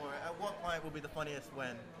 Yeah. Or at what point will be the funniest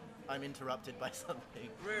when I'm interrupted by something.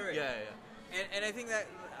 Right. Yeah. And I think that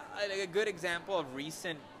a good example of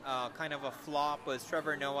recent kind of a flop was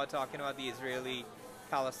Trevor Noah talking about the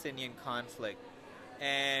Israeli-Palestinian conflict,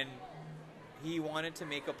 and he wanted to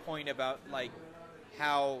make a point about like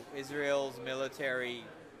how Israel's military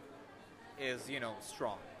is,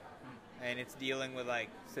 strong, and it's dealing with like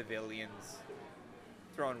civilians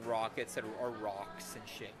throwing rockets or rocks and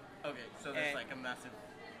shit. Okay, so there's like a massive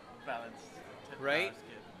balance, right?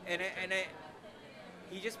 And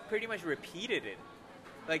he just pretty much repeated it.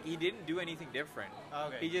 Like, he didn't do anything different.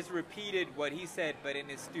 Okay. He just repeated what he said, but in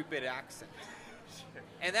his stupid accent. Sure.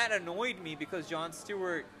 And that annoyed me because Jon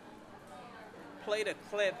Stewart played a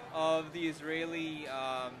clip of the Israeli,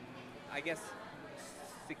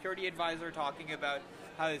 security advisor talking about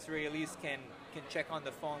how Israelis can check on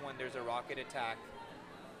the phone when there's a rocket attack.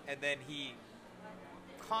 And then he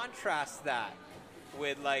contrasts that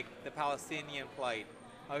with, like, the Palestinian plight.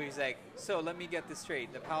 Oh, he's like, so let me get this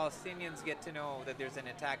straight. The Palestinians get to know that there's an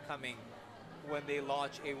attack coming when they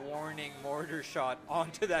launch a warning mortar shot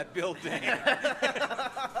onto that building.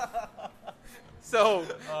 So,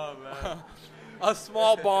 a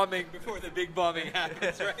small bombing before the big bombing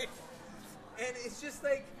happens, right? And it's just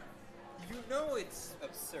like, it's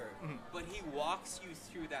absurd, but he walks you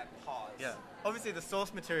through that pause. Yeah. Obviously, the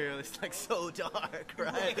source material is like so dark,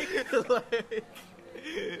 right?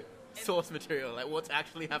 Source material, like what's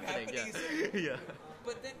actually happening. Yeah.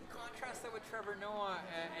 But then contrast that with Trevor Noah,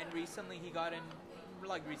 and recently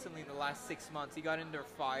in the last 6 months, he got under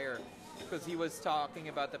fire because he was talking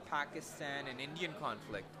about the Pakistan and Indian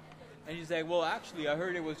conflict. And he's like, well, actually, I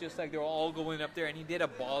heard it was just like they were all going up there, and he did a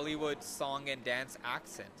Bollywood song and dance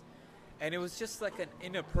accent. And it was just like an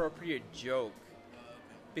inappropriate joke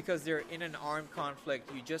because they're in an armed conflict.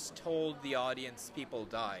 You just told the audience people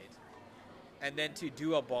died. And then to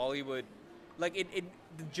do a Bollywood, like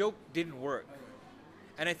the joke didn't work.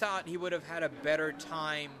 And I thought he would have had a better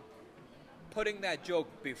time putting that joke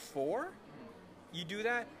before you do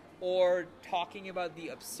that, or talking about the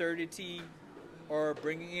absurdity, or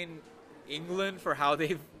bringing in England for how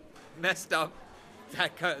they've messed up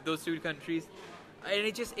those two countries. And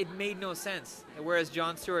it made no sense. Whereas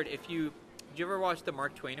Jon Stewart, did you ever watch the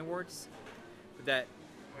Mark Twain Awards? Where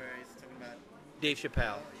he's talking about Dave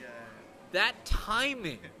Chappelle. Oh, yeah. That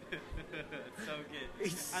timing.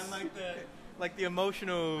 It's so good. And like the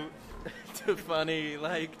emotional to funny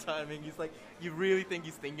like timing. He's like, you really think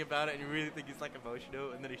he's thinking about it, and you really think he's like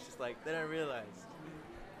emotional, and then he's just like, then I realized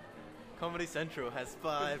Comedy Central has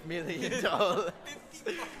 $5 million,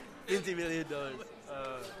 $50 million.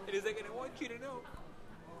 It is like, and I want you to know,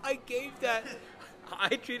 I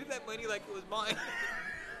treated that money like it was mine.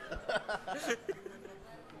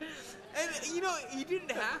 And, he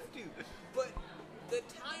didn't have to. But the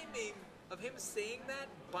timing of him saying that,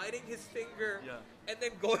 biting his finger, and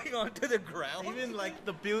then going onto the ground. Even, like,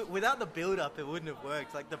 without the build-up, it wouldn't have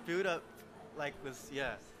worked. Like, the build-up, like, was,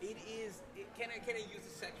 yeah. It is, can I use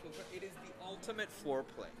a sexual term? It is the ultimate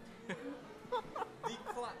foreplay. And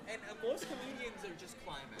most comedians are just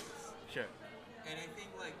climax. Sure. And I think,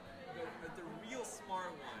 like, the real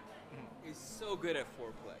smart one is so good at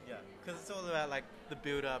foreplay. Yeah, because it's all about, like, the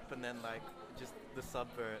build-up and then, like, just the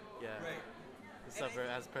subvert, yeah. Right. The subvert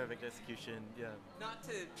has perfect execution, yeah. Not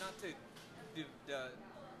to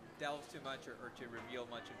delve too much or to reveal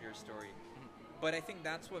much of your story, but I think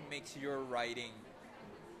that's what makes your writing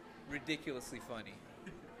ridiculously funny.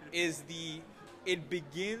 It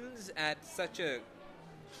begins at such a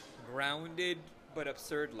grounded but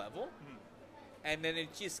absurd level, and then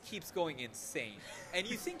it just keeps going insane. And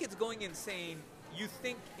you think it's going insane, you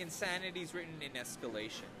think insanity is written in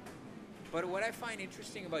escalation. But what I find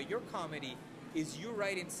interesting about your comedy is you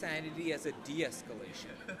write insanity as a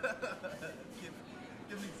de-escalation.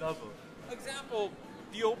 Give an example. Example,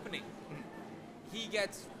 the opening. He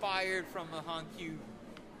gets fired from a Hankyu.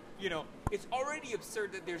 You know, it's already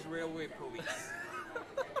absurd that there's railway police.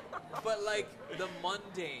 But like the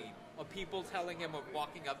mundane of people telling him, of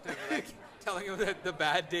walking up to him, like telling him that the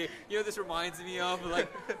bad day. You know, this reminds me of like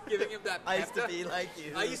giving him that. I used to be like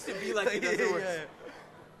you. I used to be like you. Doesn't work. Yeah.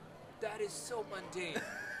 That is so mundane.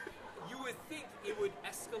 You would think it would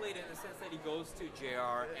escalate in the sense that he goes to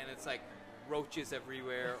JR and it's like roaches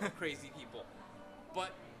everywhere or crazy people.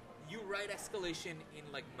 But you write escalation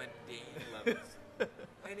in like mundane levels.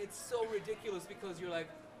 And it's so ridiculous because you're like,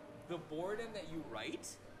 the boredom that you write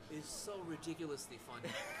is so ridiculously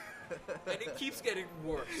funny. And it keeps getting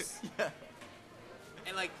worse. Yeah.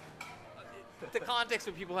 And like, the context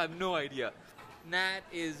for people have no idea. Nat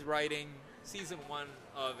is writing season 1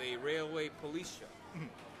 of a railway police show.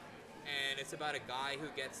 And it's about a guy who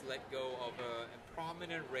gets let go of a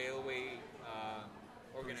prominent railway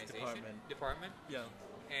organization. Department. Yeah.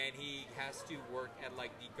 And he has to work at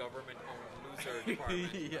like the government-owned loser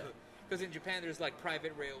department. Because in Japan there's like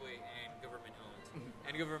private railway and government-owned.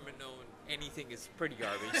 And government-owned, anything is pretty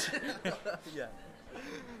garbage. Yeah.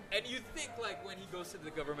 And you think like when he goes to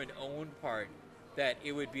the government-owned part that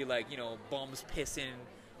it would be like, you know, bums pissing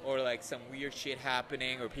or like some weird shit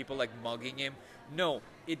happening or people like mugging him. No,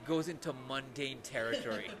 it goes into mundane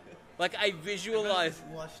territory. Like I visualize...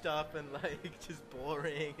 Washed up and like just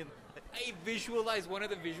boring and... I visualize one of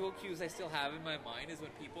the visual cues I still have in my mind is when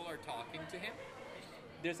people are talking to him.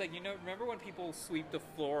 There's like, you know, remember when people sweep the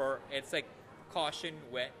floor, it's like caution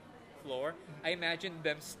wet floor? I imagine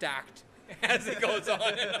them stacked as it goes on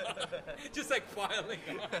and on. Just like filing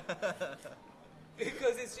on.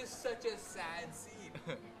 Because it's just such a sad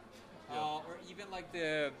scene. Or even like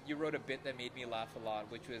you wrote a bit that made me laugh a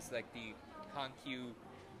lot, which was like the Hankyu,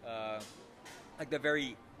 like the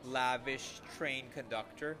very lavish train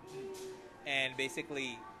conductor, and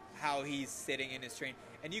basically how he's sitting in his train,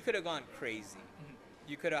 and you could have gone crazy.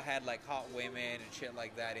 You could have had like hot women and shit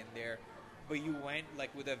like that in there, but you went like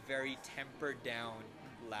with a very tempered down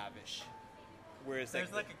lavish, whereas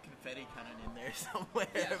there's like a confetti cannon in there somewhere.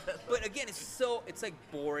 Yeah. But again, it's like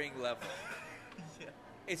boring level. Yeah.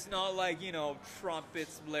 It's not like, you know,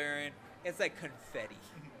 trumpets blaring, it's like confetti.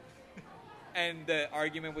 And the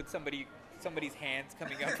argument with somebody's hands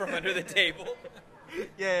coming up from under the table.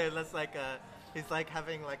 Yeah, that's like he's like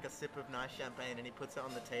having like a sip of nice champagne and he puts it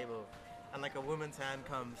on the table, and like a woman's hand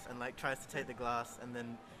comes and like tries to take the glass, and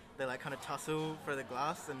then they like kind of tussle for the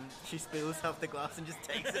glass, and she spills half the glass and just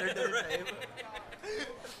takes it under the table.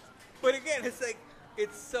 But again, it's like,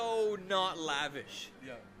 it's so not lavish.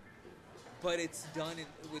 Yeah. But it's done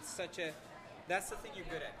with such a... That's the thing you're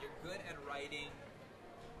good at. You're good at writing,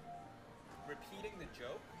 repeating the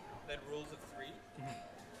joke, then rules of 3,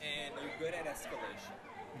 and you're good at escalation.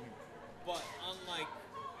 But unlike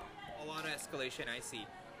a lot of escalation I see,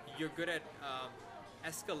 you're good at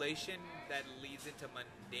escalation that leads into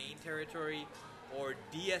mundane territory, or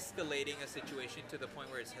de-escalating a situation to the point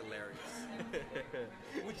where it's hilarious.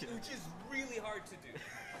 which is really hard to do.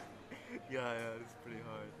 Yeah, it's pretty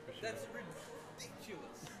hard. For sure. That's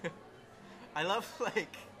ridiculous. I love,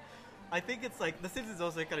 like, I think it's like, The Simpsons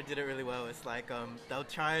also kind of did it really well. It's like,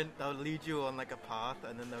 they'll lead you on like a path,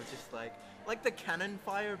 and then they'll just like the cannon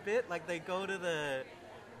fire bit, like they go to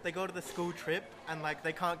the school trip, and like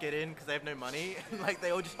they can't get in because they have no money, and like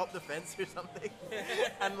they all just hop the fence or something.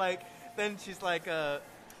 And like, then she's like, the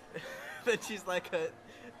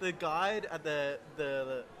guide at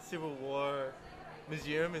the Civil War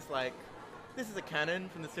museum is like, this is a cannon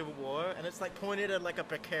from the Civil War, and it's like pointed at like a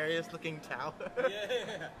precarious looking tower.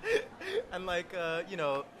 Yeah. And like, you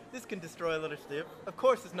know, this can destroy a lot of stuff. Of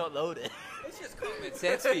course it's not loaded. It's just common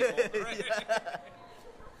sense, people. Right? Yeah.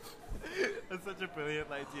 That's such a brilliant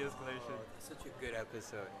like de-escalation. Such a good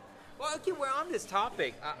episode. Well, okay, we're on this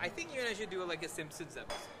topic. I think you and I should do like a Simpsons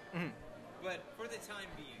episode. But for the time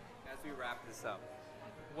being, as we wrap this up,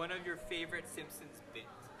 one of your favorite Simpsons bits?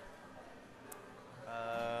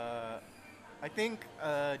 I think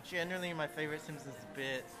generally my favorite Simpsons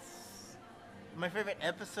bits, my favorite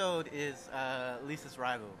episode is Lisa's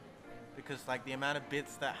Rival, because like the amount of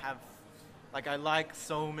bits that have, like I like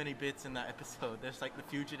so many bits in that episode. There's like the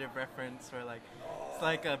fugitive reference, or like it's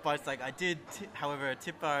like Bart's like, I did however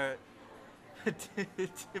tip the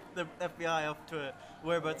FBI off to a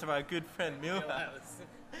whereabouts of our good friend Milhouse.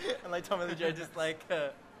 And like Tom and Jerry just like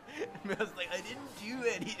Milhouse like, I didn't do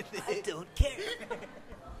anything. I don't care.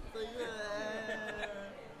 Like,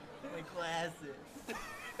 my glasses.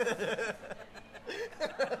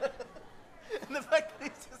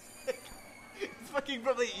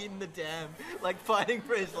 literally in the dam, like fighting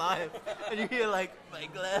for his life, and you hear like my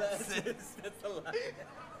glasses. That's a lie.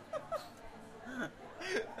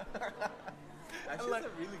 Actually, like-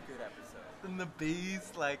 it's a really good episode. And the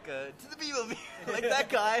bees, like, to the people, like that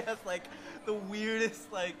guy has like the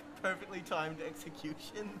weirdest, like, perfectly timed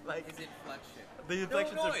execution. Like, His inflection. the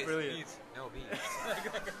inflections no are noise. brilliant. Bees. No bees.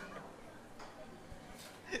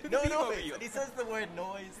 No the noise. bees. And he says the word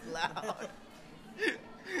noise loud.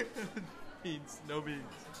 Beans, no beans.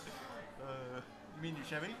 You mean you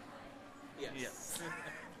Chevy? Yes.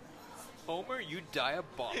 Homer, you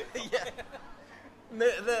diabolical. Yeah.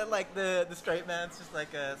 The straight man's just like,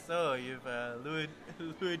 so you've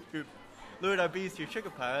lured our bees to your sugar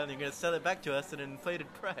pile, and you're gonna sell it back to us at an inflated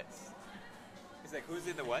price. He's like, who's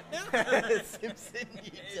in the what now? Simpson,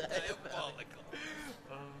 you Diabolical.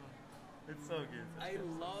 It's so good. I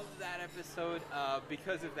love that episode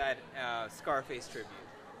because of that Scarface tribute.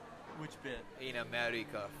 Which bit? In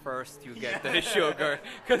America, first you get the sugar.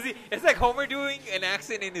 Because it's like Homer doing an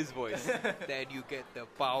accent in his voice. Then you get the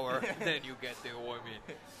power, then you get the woman.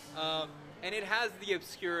 And it has the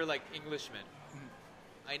obscure, like, Englishman.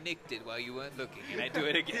 I nicked it while you weren't looking, and I do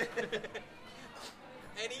it again.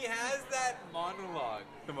 And he has that monologue.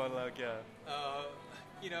 The monologue, yeah.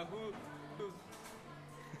 You know, who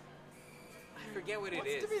I forget what What's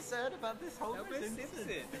it is. to be said about this Homer Homer Simpson?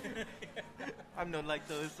 Simpson. I'm not like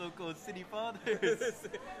those so-called city fathers.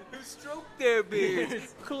 Who stroke their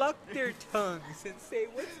beards, cluck their tongues, and say,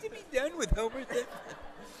 "What's to be done with Homer Simpson?"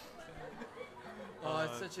 Oh,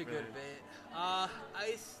 it's such a good bit. I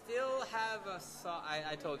still have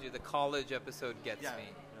I told you the college episode gets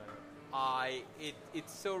me.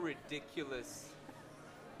 It's so ridiculous.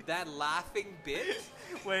 That laughing bit.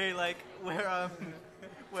 Where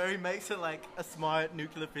he makes it like a smart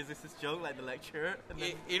nuclear physicist joke, like the lecturer, and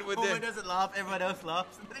then In with Homer the doesn't laugh, everyone else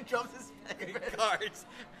laughs, and then he drops his favorite. cards,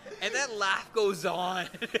 and that laugh goes on.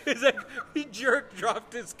 It's like he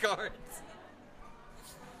dropped his cards.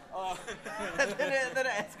 And then it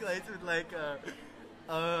escalates with like,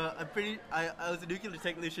 I was a nuclear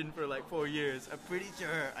technician for like 4 years. I'm pretty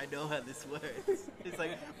sure I know how this works. It's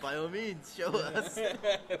like, by all means, show us. And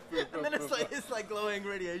then it's like glowing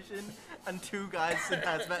radiation, and two guys in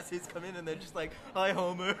hazmat suits come in, and they're just like, "Hi,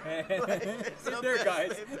 Homer." Like, There,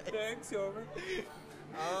 guys. Thanks, Homer.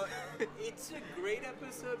 It's a great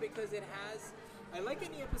episode because it has. I like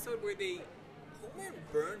any episode where Homer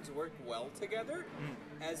and Burns work well together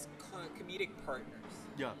as comedic partners.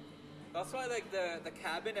 Yeah, That's why, like, the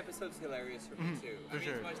cabin episode's hilarious for me too. for I mean,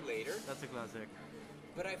 sure. it's much later, that's a classic.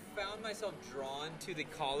 but I found myself drawn to the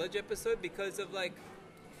college episode because of, like,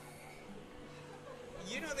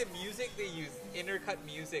 you know, the music they use, intercut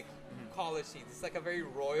music, college scenes. It's like a very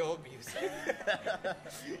royal music.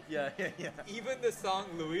 Yeah. Even the song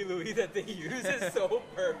Louie Louie that they use is so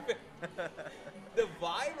perfect. The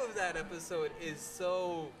vibe of that episode is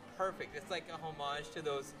so perfect. It's like a homage to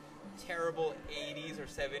those terrible 80s or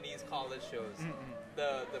 70s college shows.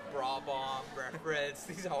 The bra bomb reference,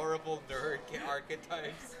 these horrible nerd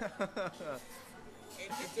archetypes.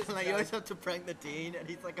 It's just Like, you always have to prank the dean, and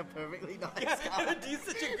he's like a perfectly nice guy. He's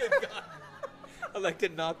such a good guy. I like to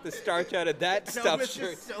knock the starch out of that And stuffed Homer's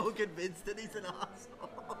shirt. just so convinced that he's an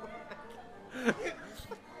asshole.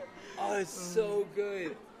 Oh, it's so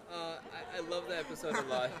good. I love that episode a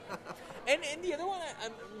lot. And the other one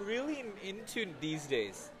I'm really into these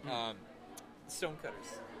days,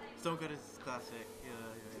 Stonecutters. Stonecutters is classic.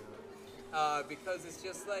 Yeah. Because it's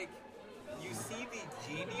just like, you see the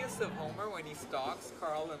genius of Homer when he stalks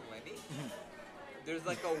Carl and Lenny. There's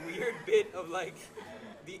like a weird bit of like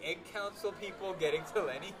the egg council people getting to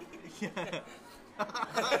Lenny. The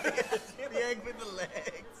egg with the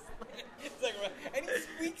legs. It's like, and he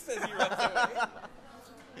squeaks as he runs away.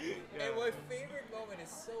 And my favorite moment is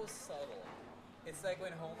so subtle. It's like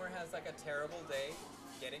when Homer has like a terrible day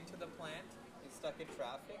getting to the plant, he's stuck in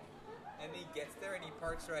traffic, and he gets there and he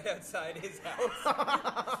parks right outside his house.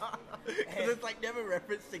 Because it's like never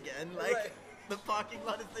referenced again. Like, Right. the parking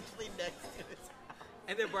lot is literally next to his house.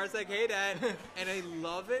 And then Bart's like, "Hey, Dad," and I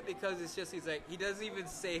love it because it's just, he's like, he doesn't even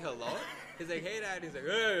say hello. He's like, "Hey, Dad," he's like,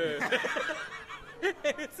 "Hey." And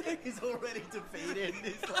it's like, He's already defeated.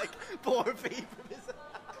 He's like 4 feet from his house.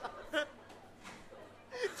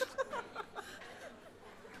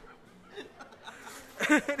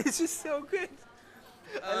 and it's just so good.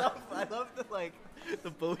 I love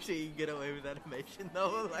the bullshit you can get away with animation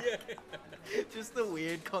though. Like, just the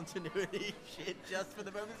weird continuity shit just for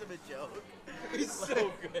the purpose of a joke. He's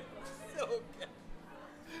so good. So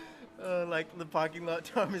good. Like the parking lot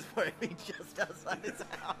charm is parking just outside his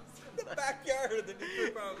house. The backyard of the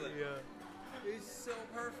nuclear problem. Yeah. It's so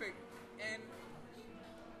perfect. And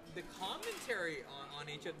the commentary on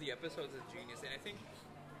each of the episodes is genius, and I think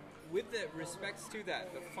with the respects to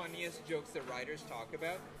that, the funniest jokes the writers talk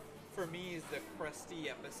about, for me, is the Krusty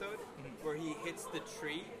episode where he hits the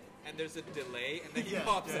tree and there's a delay and then he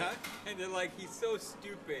pops out and they're like, he's so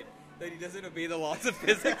stupid that he doesn't obey the laws of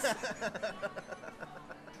physics. And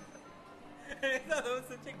I thought that was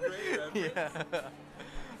such a great reference.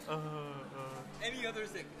 Yeah. Any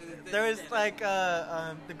others that There is like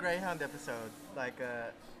the Greyhound episode, like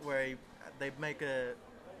where they make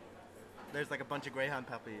there's like a bunch of Greyhound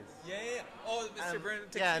puppies. Yeah. Oh, Mr.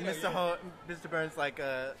 Burns. Yeah, and Mr. Burns like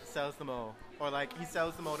sells them all, or like he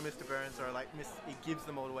sells them all to Mr. Burns, or like he gives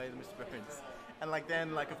them all away to Mr. Burns, and like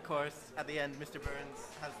then like of course at the end Mr. Burns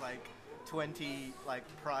has like 20 like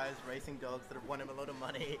prize racing dogs that have won him a lot of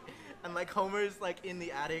money, and like Homer's like in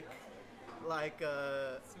the attic, like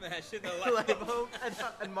smashing the light bulb,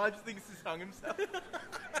 and Marge thinks he's hung himself,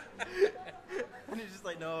 and he's just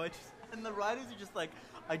like no, and the writers are just like,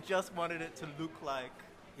 I just wanted it to look like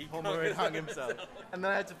Homer had hung himself. And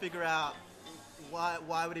then I had to figure out why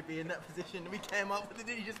would he be in that position. And we came up with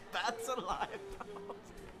it, he just bats a light bulb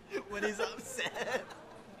when he's upset.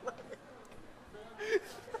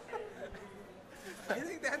 I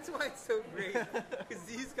think that's why it's so great. Because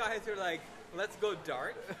these guys are like, let's go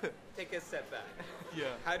dark, take a step back. Yeah.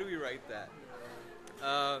 How do we write that?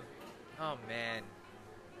 Oh man.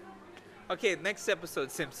 Okay, next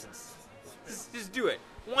episode, Simpsons. Just do it.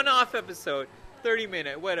 One-off episode,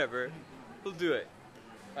 30-minute, whatever. We'll do it.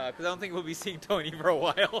 Because I don't think we'll be seeing Tony for a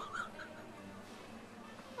while.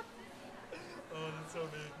 Oh, that's so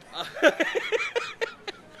mean.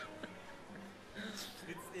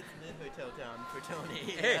 It's mid-hotel town for Tony.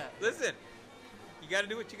 Hey, Yeah. listen. You gotta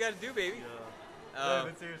do what you gotta do, baby. Yeah. No,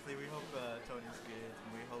 but seriously, we hope Tony's good,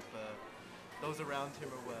 and we hope those around him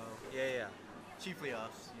are well. Yeah. Chiefly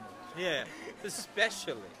us, you know. Yeah,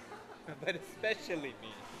 especially. But especially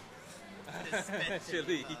me.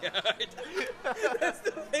 Especially, yeah. That's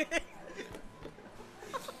the thing.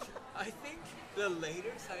 I think the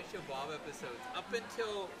later Sideshow Bob episodes, up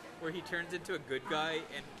until where he turns into a good guy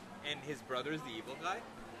and his brother's the evil guy,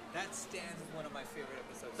 that stands as one of my favorite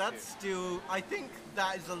episodes. That's still, I think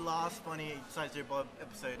that is the last funny Sideshow Bob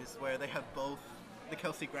episode, is where they have both the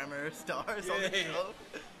Kelsey Grammer stars on the show.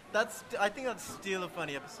 I think that's still a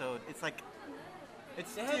funny episode. It's like,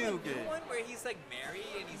 it's they still have a good. new one where he's like married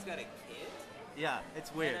and he's got a kid. Yeah,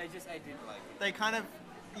 it's weird. And I didn't like it. They kind of,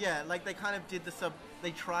 they kind of did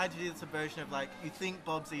they tried to do the subversion of like, you think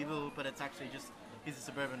Bob's evil, but it's actually just, he's a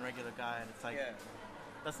suburban regular guy, and it's like,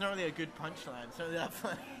 that's not really a good punchline. It's not really that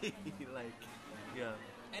funny. Like, yeah.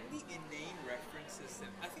 And the inane references,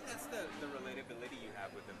 I think that's the relatability you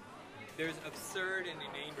have with them. There's absurd and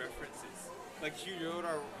inane references. Like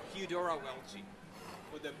Eudora Welching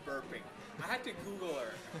with the burping. I had to Google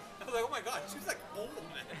her. I was like, oh my god, she was like old,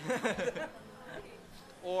 man.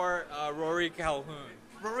 Or Rory Calhoun.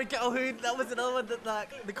 Rory Calhoun, that was another one that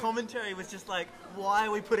like, the commentary was just like, why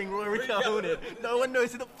are we putting Rory Calhoun in? No one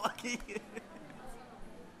knows who the fuck he is.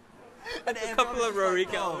 And a couple of Rory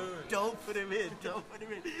like, Calhoun. Oh, don't put him in, don't put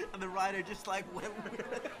him in. And the writer just like went with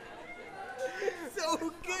it. So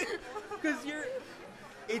good. Because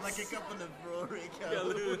it's like a couple of Rory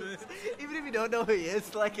Calhoun. Even if you don't know who he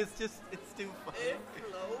is, like it's too funny. It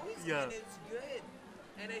flows and it's good.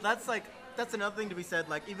 And that's another thing to be said,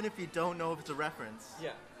 like even if you don't know if it's a reference.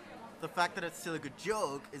 Yeah. The fact that it's still a good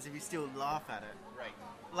joke is if you still laugh at it. Right.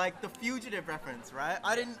 Like the Fugitive reference, right?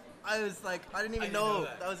 I didn't even know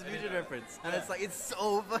that was a Fugitive reference. And it's like, it's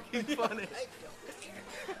so fucking funny.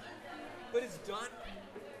 But it's done.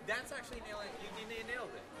 That's actually nailing it. You nailed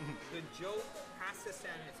it. The joke has to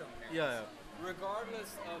stand on its own merit. Yeah.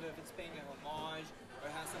 Regardless of if it's paying a homage or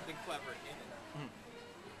has something clever in it.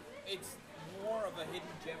 It's more of a hidden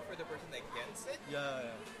gem for the person that gets it.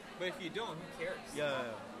 Yeah. But if you don't, who cares?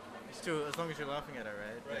 Yeah. It's true, as long as you're laughing at it,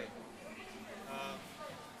 right? Right.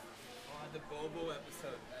 The Bobo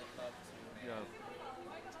episode, I love too, man.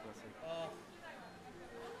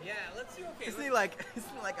 Yeah, let's see. Okay. Isn't he like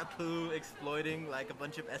Apu exploiting like a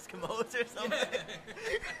bunch of Eskimos or something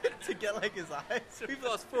to get like his eyes? We've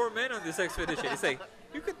lost 4 men on this expedition. He's like,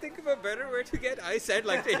 you could think of a better way to get ice. I'd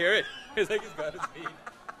like to hear it. It's like he's got his feet.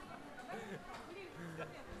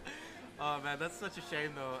 Oh man, that's such a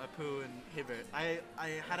shame though, Apu and Hibbert. I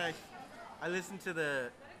listened to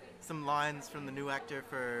some lines from the new actor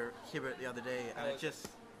for Hibbert the other day, and it just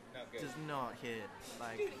does not hit.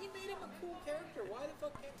 Like, dude, he made him a cool character. Why the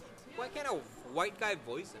fuck can't a white guy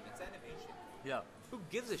voice him? It's animation. Yeah. Who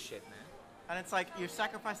gives a shit, man? And it's like you're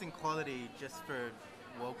sacrificing quality just for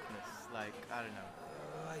wokeness. Like, I don't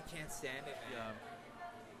know. I can't stand it, man.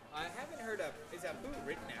 I haven't heard of. Is Apu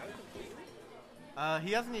written out completely?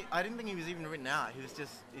 He hasn't. I didn't think he was even written out. He's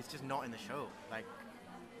just not in the show. Like,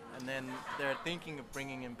 and then they're thinking of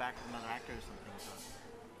bringing him back as another actor or something. So.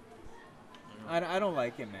 I don't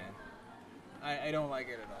like him, man. I don't like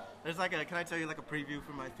it at all. There's like a. Can I tell you like a preview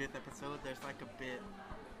for my 5th episode? There's like a bit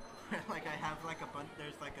where like I have like a bunch.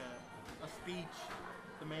 There's like a speech.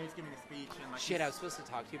 The mayor's giving a speech and like. Shit, I was supposed to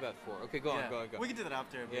talk to you about 4. Okay, go on. We can do that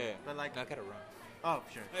after. Yeah. But like. I gotta run. Oh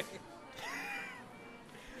sure.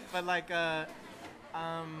 But like 5th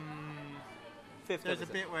there's episode.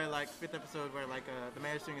 a bit where like 5th episode where like the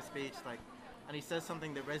mayor's doing a speech like, and he says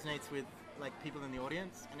something that resonates with like people in the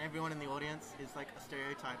audience, and everyone in the audience is like a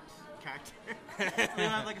stereotyped character. So they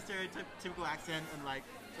have like a stereotypical accent, and like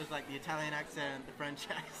there's like the Italian accent, the French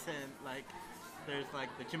accent, like there's like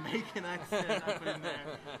the Jamaican accent I put in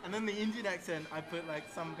there, and then the Indian accent I put like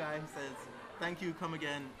some guy who says "Thank you, come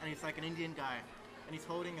again," and he's like an Indian guy, and he's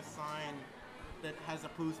holding a sign that has a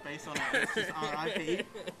Pooh's face on it. And it's just R.I.P.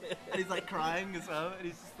 And he's like crying as well, and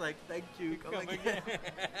he's just like, "Thank you, come again."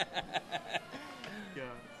 Yeah.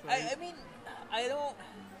 So I mean, I don't.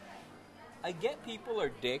 I get people are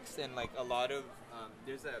dicks, and like a lot of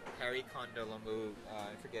there's a Harry Kondolamu,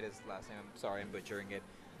 I forget his last name. I'm sorry, I'm butchering it.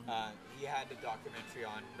 He had a documentary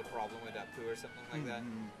on the problem with Apu or something like that.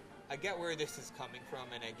 I get where this is coming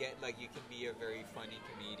from, and I get like you can be a very funny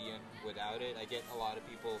comedian without it. I get a lot of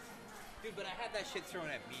people, dude, but I had that shit thrown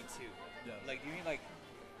at me too. Yeah. Like, you mean like,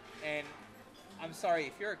 and I'm sorry,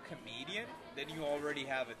 if you're a comedian, then you already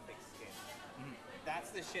have a thick skin.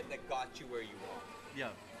 That's the shit that got you where you are.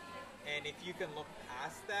 yeah. And if you can look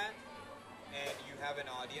past that, and you have an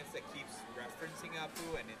audience that keeps referencing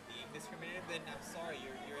Apu and it being discriminative, then I'm sorry,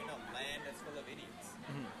 you're in a land that's full of idiots.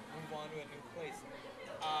 Move on to a new place.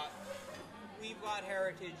 We've got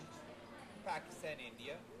heritage, Pakistan,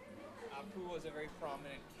 India. Apu was a very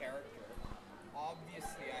prominent character.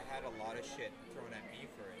 Obviously, I had a lot of shit thrown at me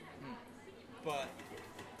for it. But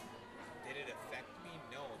did it affect me?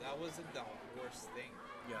 No, that wasn't the worst thing.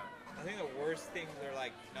 Yeah. I think the worst things are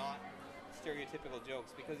like not stereotypical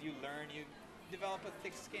jokes, because you develop a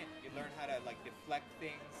thick skin. You learn how to like deflect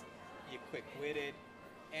things. You're quick-witted,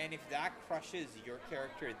 and if that crushes your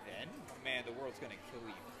character, then man, the world's gonna kill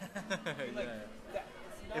you. Like, that,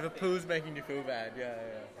 it's If a nothing. poo's making you feel bad, yeah.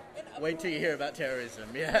 And Wait till you hear about terrorism,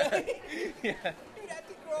 yeah. Yeah. Dude, I had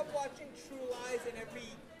to grow up watching True Lies, and every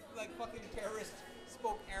like fucking terrorist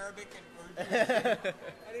spoke Arabic and Urdu,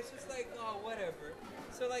 and it's just like, oh, whatever.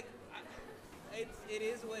 So like, it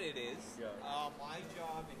is what it is. Yeah. My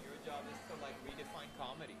job and your job is to like redefine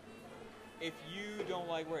comedy. If you don't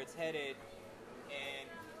like where it's headed, and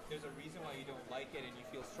there's a reason why you don't like it, and you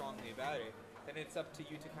feel strongly about it, then it's up to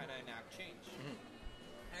you to kind of enact change.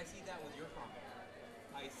 And I see that with your comedy.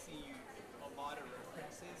 I see a lot of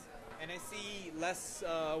references, and I see less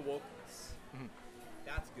wokeness.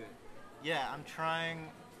 That's good. Yeah, I'm trying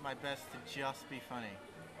my best to just be funny.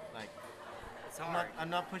 Like, It's I'm hard.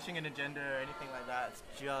 not pushing an agenda or anything like that. It's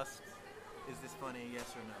just, is this funny,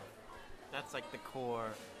 yes or no? That's like the core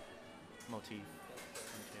motif.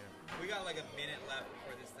 We got like a minute left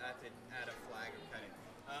before this. I have to add a flag or cut it.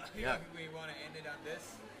 Yeah. We want to end it on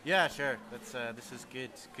this? Yeah, sure. That's this is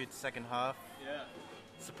good. Good second half. Yeah.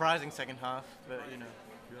 Surprising second half, but you know.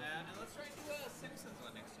 And let's try to do a Simpsons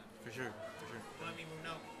one next time. For sure. Well, I mean,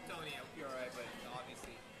 no, Tony, I hope you're alright, but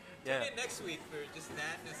obviously. Yeah. Tune in next week for just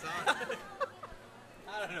natness on.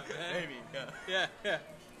 I don't know, man. Maybe. Yeah. Yeah.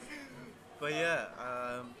 But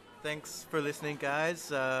yeah, thanks for listening,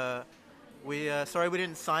 guys. We sorry we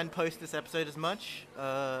didn't signpost this episode as much,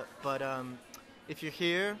 but if you're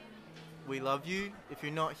here, we love you. If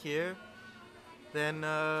you're not here, then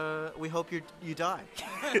we hope you die.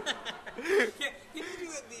 Can you do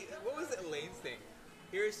what was Elaine's thing?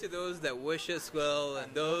 Here's to those that wish us well,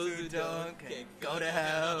 and those who don't can go to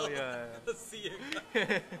hell. Yeah. I'll see you.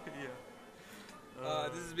 Yeah.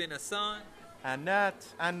 This has been Asan. And Nat,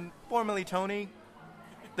 and formerly Tony,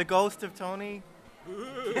 the ghost of Tony.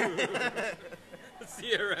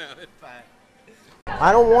 See you around. Bye.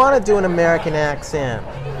 I don't want to do an American accent.